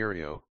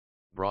 Ontario,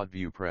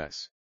 Broadview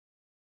Press.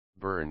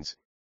 Burns,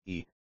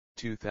 E.,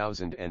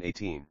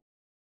 2018.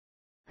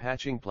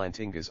 Patching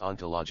Plantinga's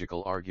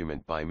Ontological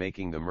Argument by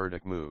Making the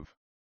Murdoch Move.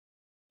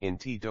 In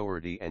T.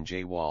 Doherty and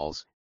J.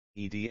 Walls,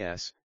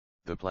 eds,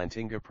 The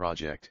Plantinga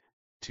Project,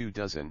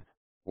 24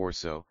 or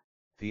so,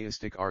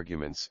 Theistic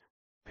Arguments,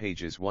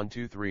 pages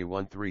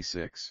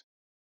 123136.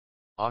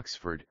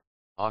 Oxford,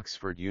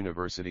 Oxford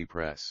University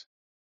Press.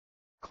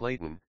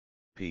 Clayton,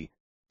 P.,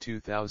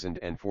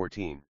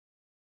 2014.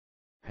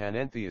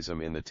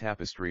 Panentheism in the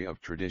Tapestry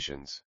of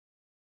Traditions.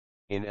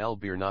 In L.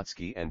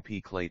 Biernacki and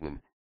P.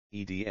 Clayton,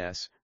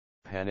 eds,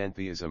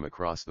 Panentheism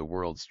Across the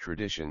World's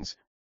Traditions,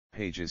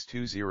 pages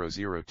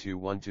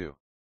 200212.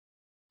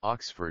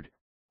 Oxford,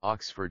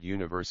 Oxford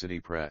University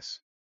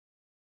Press.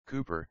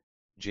 Cooper,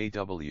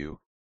 J.W.,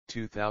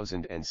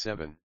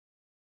 2007.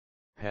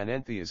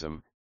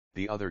 Panentheism,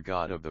 the Other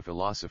God of the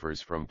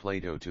Philosophers from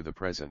Plato to the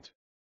Present.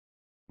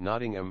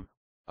 Nottingham,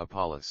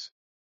 Apollos.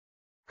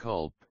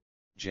 Culp,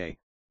 J.,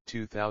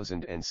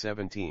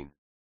 2017.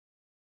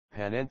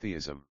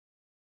 Panentheism.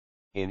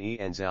 In E.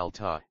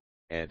 Enzalta,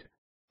 ed.,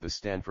 The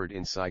Stanford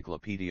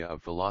Encyclopedia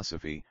of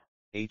Philosophy,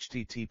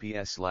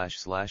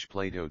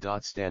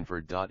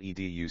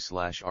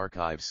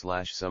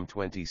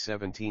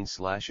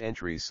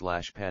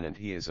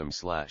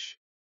 https://plato.stanford.edu/archive/some2017/entries/panentheism/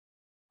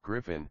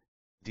 Griffin,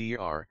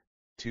 Dr.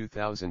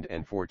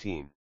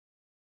 2014.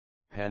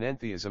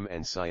 Panentheism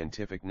and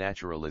Scientific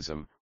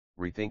Naturalism,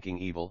 Rethinking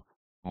Evil,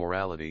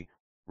 Morality,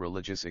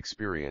 Religious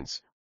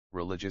Experience,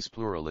 Religious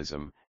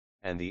Pluralism,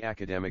 and the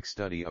Academic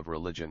Study of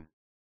Religion.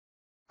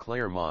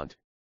 Claremont,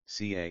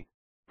 CA,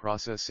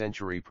 Process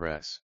Century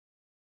Press.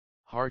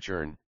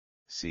 Hartshorne,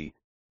 C.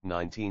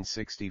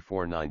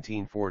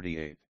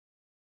 1964-1948.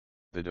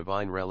 The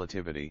Divine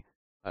Relativity,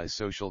 A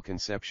Social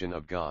Conception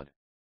of God.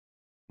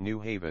 New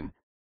Haven,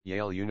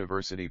 Yale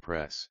University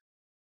Press.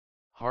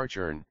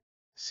 Hartshorne,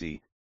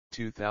 C.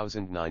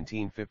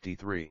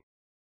 2019-53.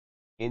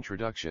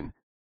 Introduction,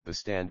 The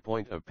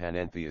Standpoint of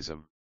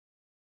Panentheism.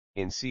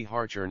 In C.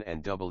 Hartshorne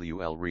and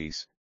W. L.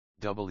 Rees,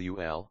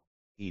 W.L.,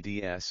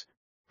 eds,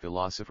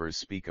 Philosophers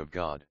Speak of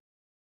God.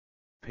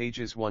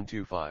 Pages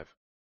 1-5.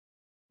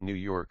 New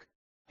York,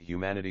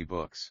 Humanity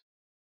Books.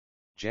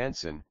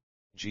 Jansen,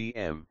 G.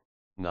 M.,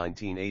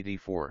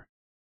 1984.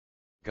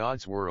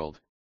 God's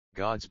World,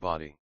 God's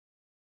Body.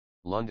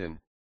 London,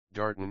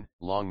 Darton,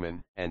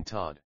 Longman, and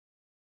Todd.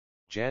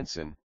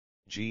 Jansen,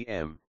 G.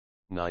 M.,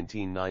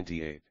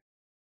 1998.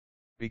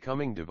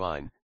 Becoming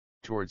Divine,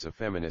 Towards a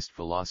Feminist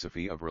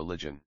Philosophy of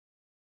Religion.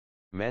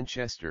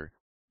 Manchester,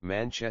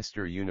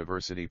 Manchester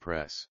University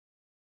Press.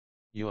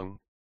 Jung,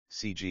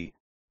 C.G.,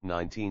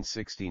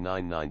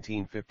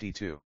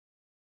 1969-1952.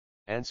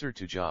 Answer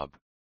to Job.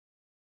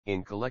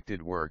 In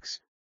Collected Works,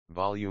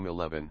 Volume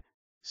 11,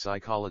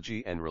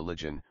 Psychology and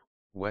Religion,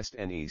 West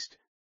and East,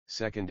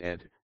 2nd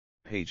ed.,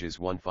 pages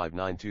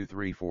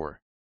 159-34.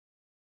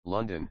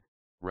 London,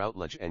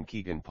 Routledge and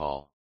Kegan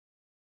Paul.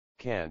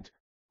 Kant,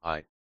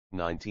 I.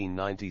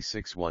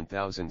 1996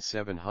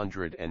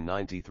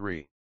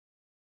 1793.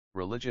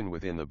 Religion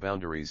Within the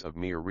Boundaries of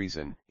Mere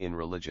Reason, in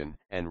Religion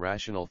and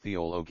Rational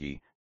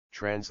Theology,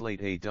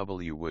 translate A.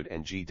 W. Wood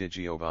and G.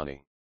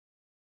 DiGiovanni.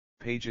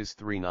 Pages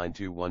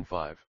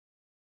 39-15.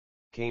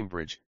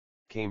 Cambridge,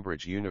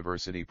 Cambridge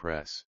University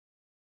Press.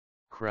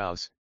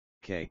 Krauss,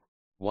 K.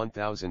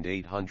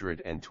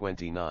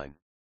 1829.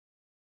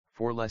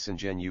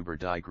 Vorlesungen über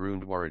die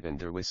Grundwahrheiten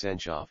der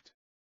Wissenschaft.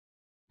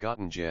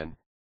 Göttingen,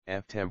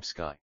 F.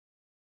 Tempsky.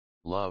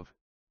 Love,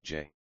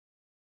 J.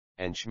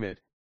 and Schmidt,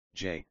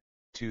 J.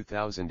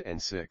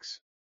 2006.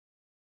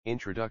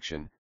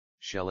 Introduction,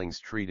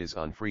 Schelling's Treatise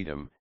on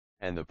Freedom,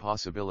 and the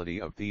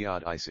Possibility of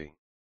Theodicy.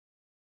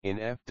 In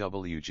F.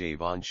 W. J.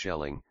 von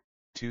Schelling,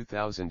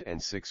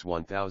 2006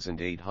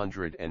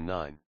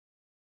 1809.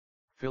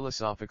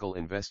 Philosophical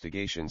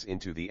Investigations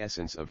into the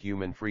Essence of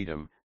Human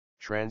Freedom,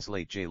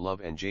 translate J.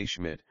 Love and J.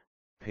 Schmidt,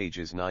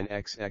 pages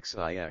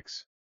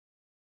 9xxix.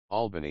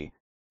 Albany,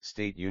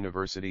 State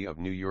University of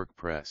New York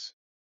Press.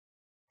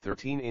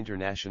 13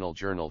 International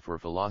Journal for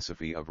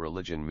Philosophy of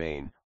Religion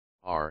Maine,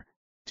 R.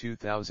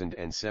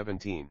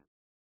 2017.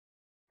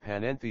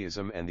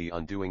 Panentheism and the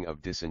Undoing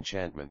of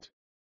Disenchantment.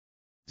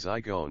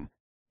 Zygone,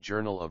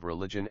 Journal of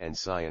Religion and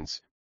Science,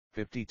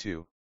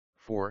 52,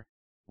 4,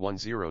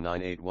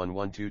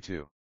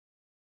 10981122.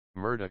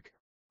 Murdoch,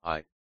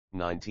 I.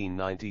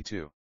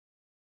 1992.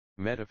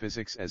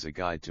 Metaphysics as a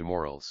Guide to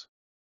Morals.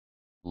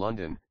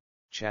 London,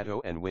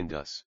 Chatto and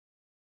Windus.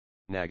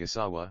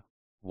 Nagasawa,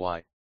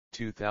 Y.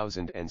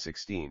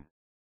 2016.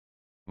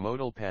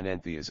 Modal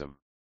Panentheism.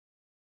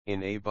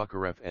 In A.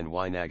 Bukarev and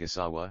Y.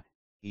 Nagasawa,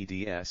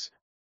 eds,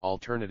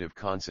 Alternative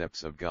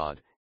Concepts of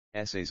God,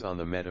 Essays on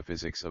the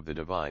Metaphysics of the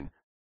Divine,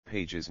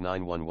 pages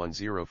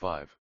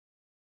 91105.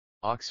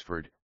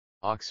 Oxford,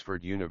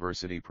 Oxford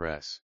University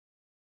Press.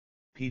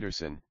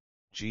 Peterson,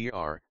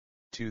 G.R.,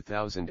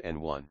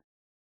 2001.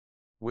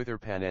 Whither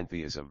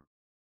Panentheism?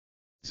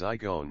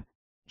 Zygone,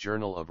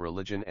 Journal of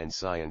Religion and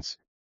Science,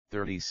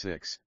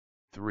 36,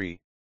 3,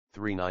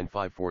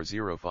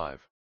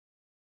 395405.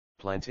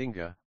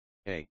 Plantinga,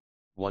 A.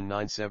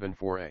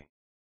 1974a.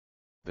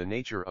 The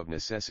Nature of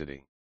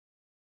Necessity.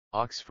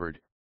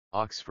 Oxford,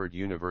 Oxford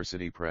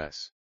University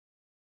Press.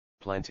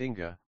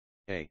 Plantinga,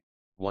 A.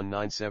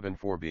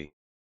 1974b.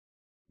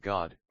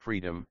 God,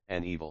 Freedom,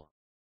 and Evil.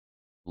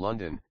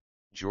 London,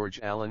 George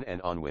Allen and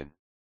Unwin.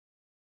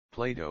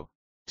 Plato,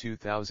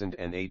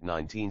 2008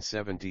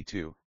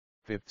 1972,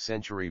 5th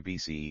century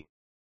BCE.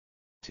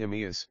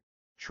 Timaeus,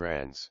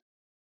 trans.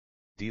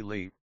 D.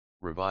 Lee,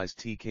 revised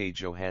T. K.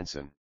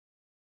 Johansson.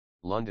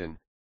 London,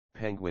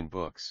 Penguin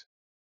Books.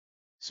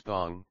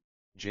 Spong,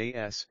 J.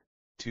 S.,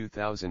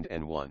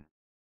 2001.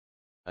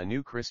 A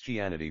New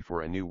Christianity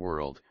for a New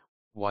World,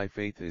 Why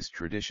Faith is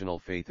Traditional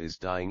Faith is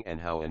Dying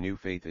and How a New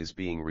Faith is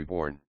Being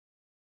Reborn.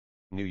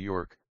 New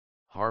York,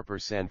 Harper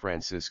San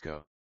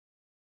Francisco.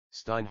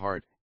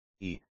 Steinhardt,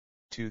 E.,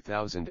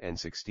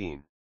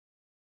 2016.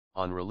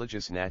 On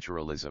Religious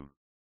Naturalism.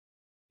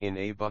 In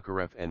A.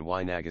 Bukarev and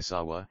Y.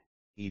 Nagasawa,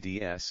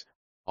 eds,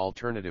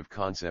 Alternative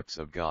Concepts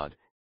of God,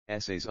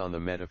 Essays on the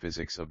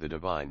Metaphysics of the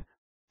Divine,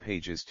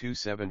 pages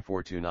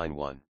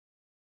 274-91.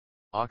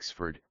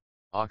 Oxford,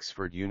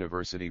 Oxford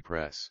University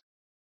Press.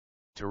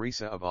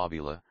 Teresa of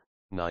Avila,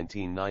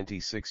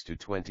 1996 to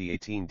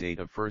 2018. Date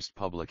of first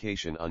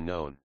publication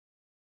unknown.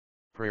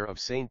 Prayer of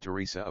Saint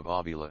Teresa of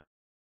Avila.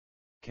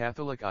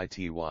 Catholic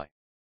ity.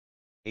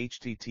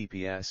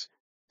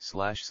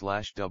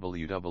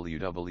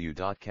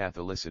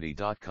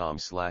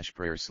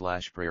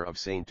 https://www.catholicity.com/prayer/prayer of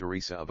Saint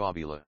Teresa of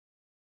Avila.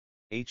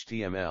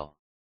 HTML.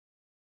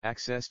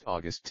 Accessed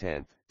August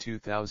 10,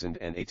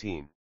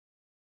 2018.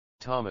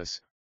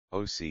 Thomas,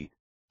 O.C.,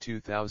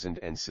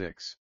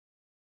 2006.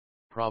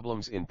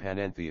 Problems in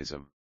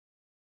Panentheism.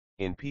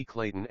 In P.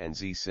 Clayton and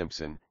Z.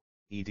 Simpson,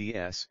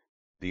 eds,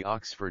 The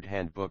Oxford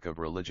Handbook of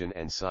Religion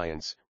and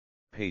Science,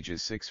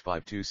 pages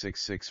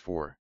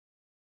 652-664.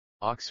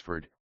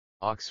 Oxford,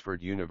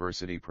 Oxford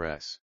University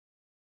Press.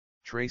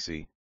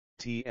 Tracy,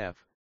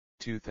 T.F.,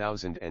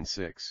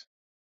 2006.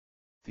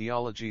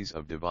 Theologies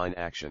of Divine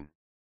Action.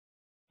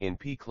 In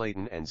P.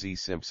 Clayton and Z.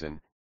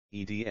 Simpson,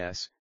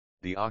 eds,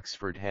 The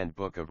Oxford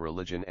Handbook of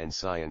Religion and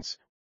Science,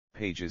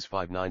 pages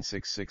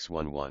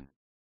 596611.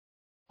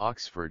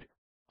 Oxford,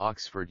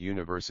 Oxford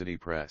University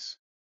Press.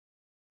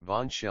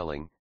 Von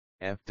Schelling,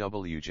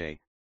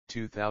 F.W.J.,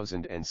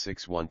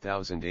 2006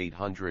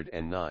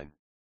 1809.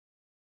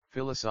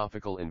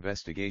 Philosophical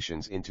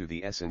Investigations into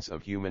the Essence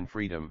of Human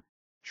Freedom,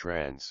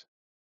 trans.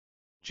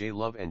 J.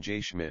 Love and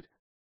J. Schmidt,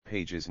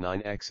 pages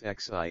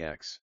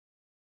 9xxix.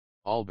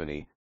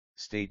 Albany,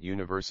 State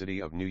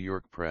University of New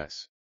York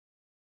Press.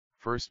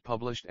 First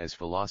published as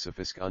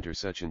Philosophisch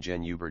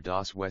Untersuchungen über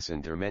das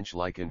Wesen der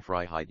menschlichen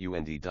Freiheit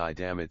und die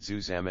damit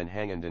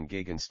zusammenhängenden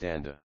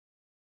Gegenstände.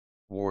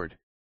 Ward,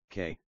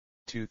 K.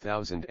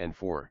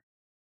 2004.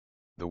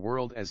 The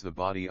World as the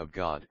Body of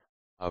God,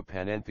 a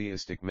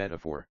Panentheistic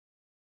Metaphor.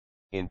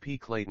 In P.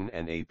 Clayton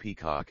and A.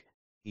 Peacock,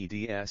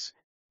 eds,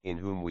 In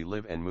Whom We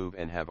Live and Move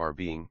and Have Our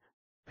Being,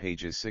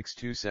 pages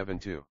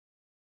 6272.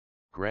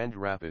 Grand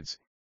Rapids,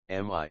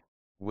 M.I.,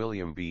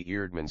 William B.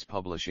 Eerdmans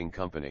Publishing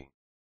Company.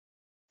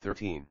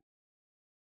 13.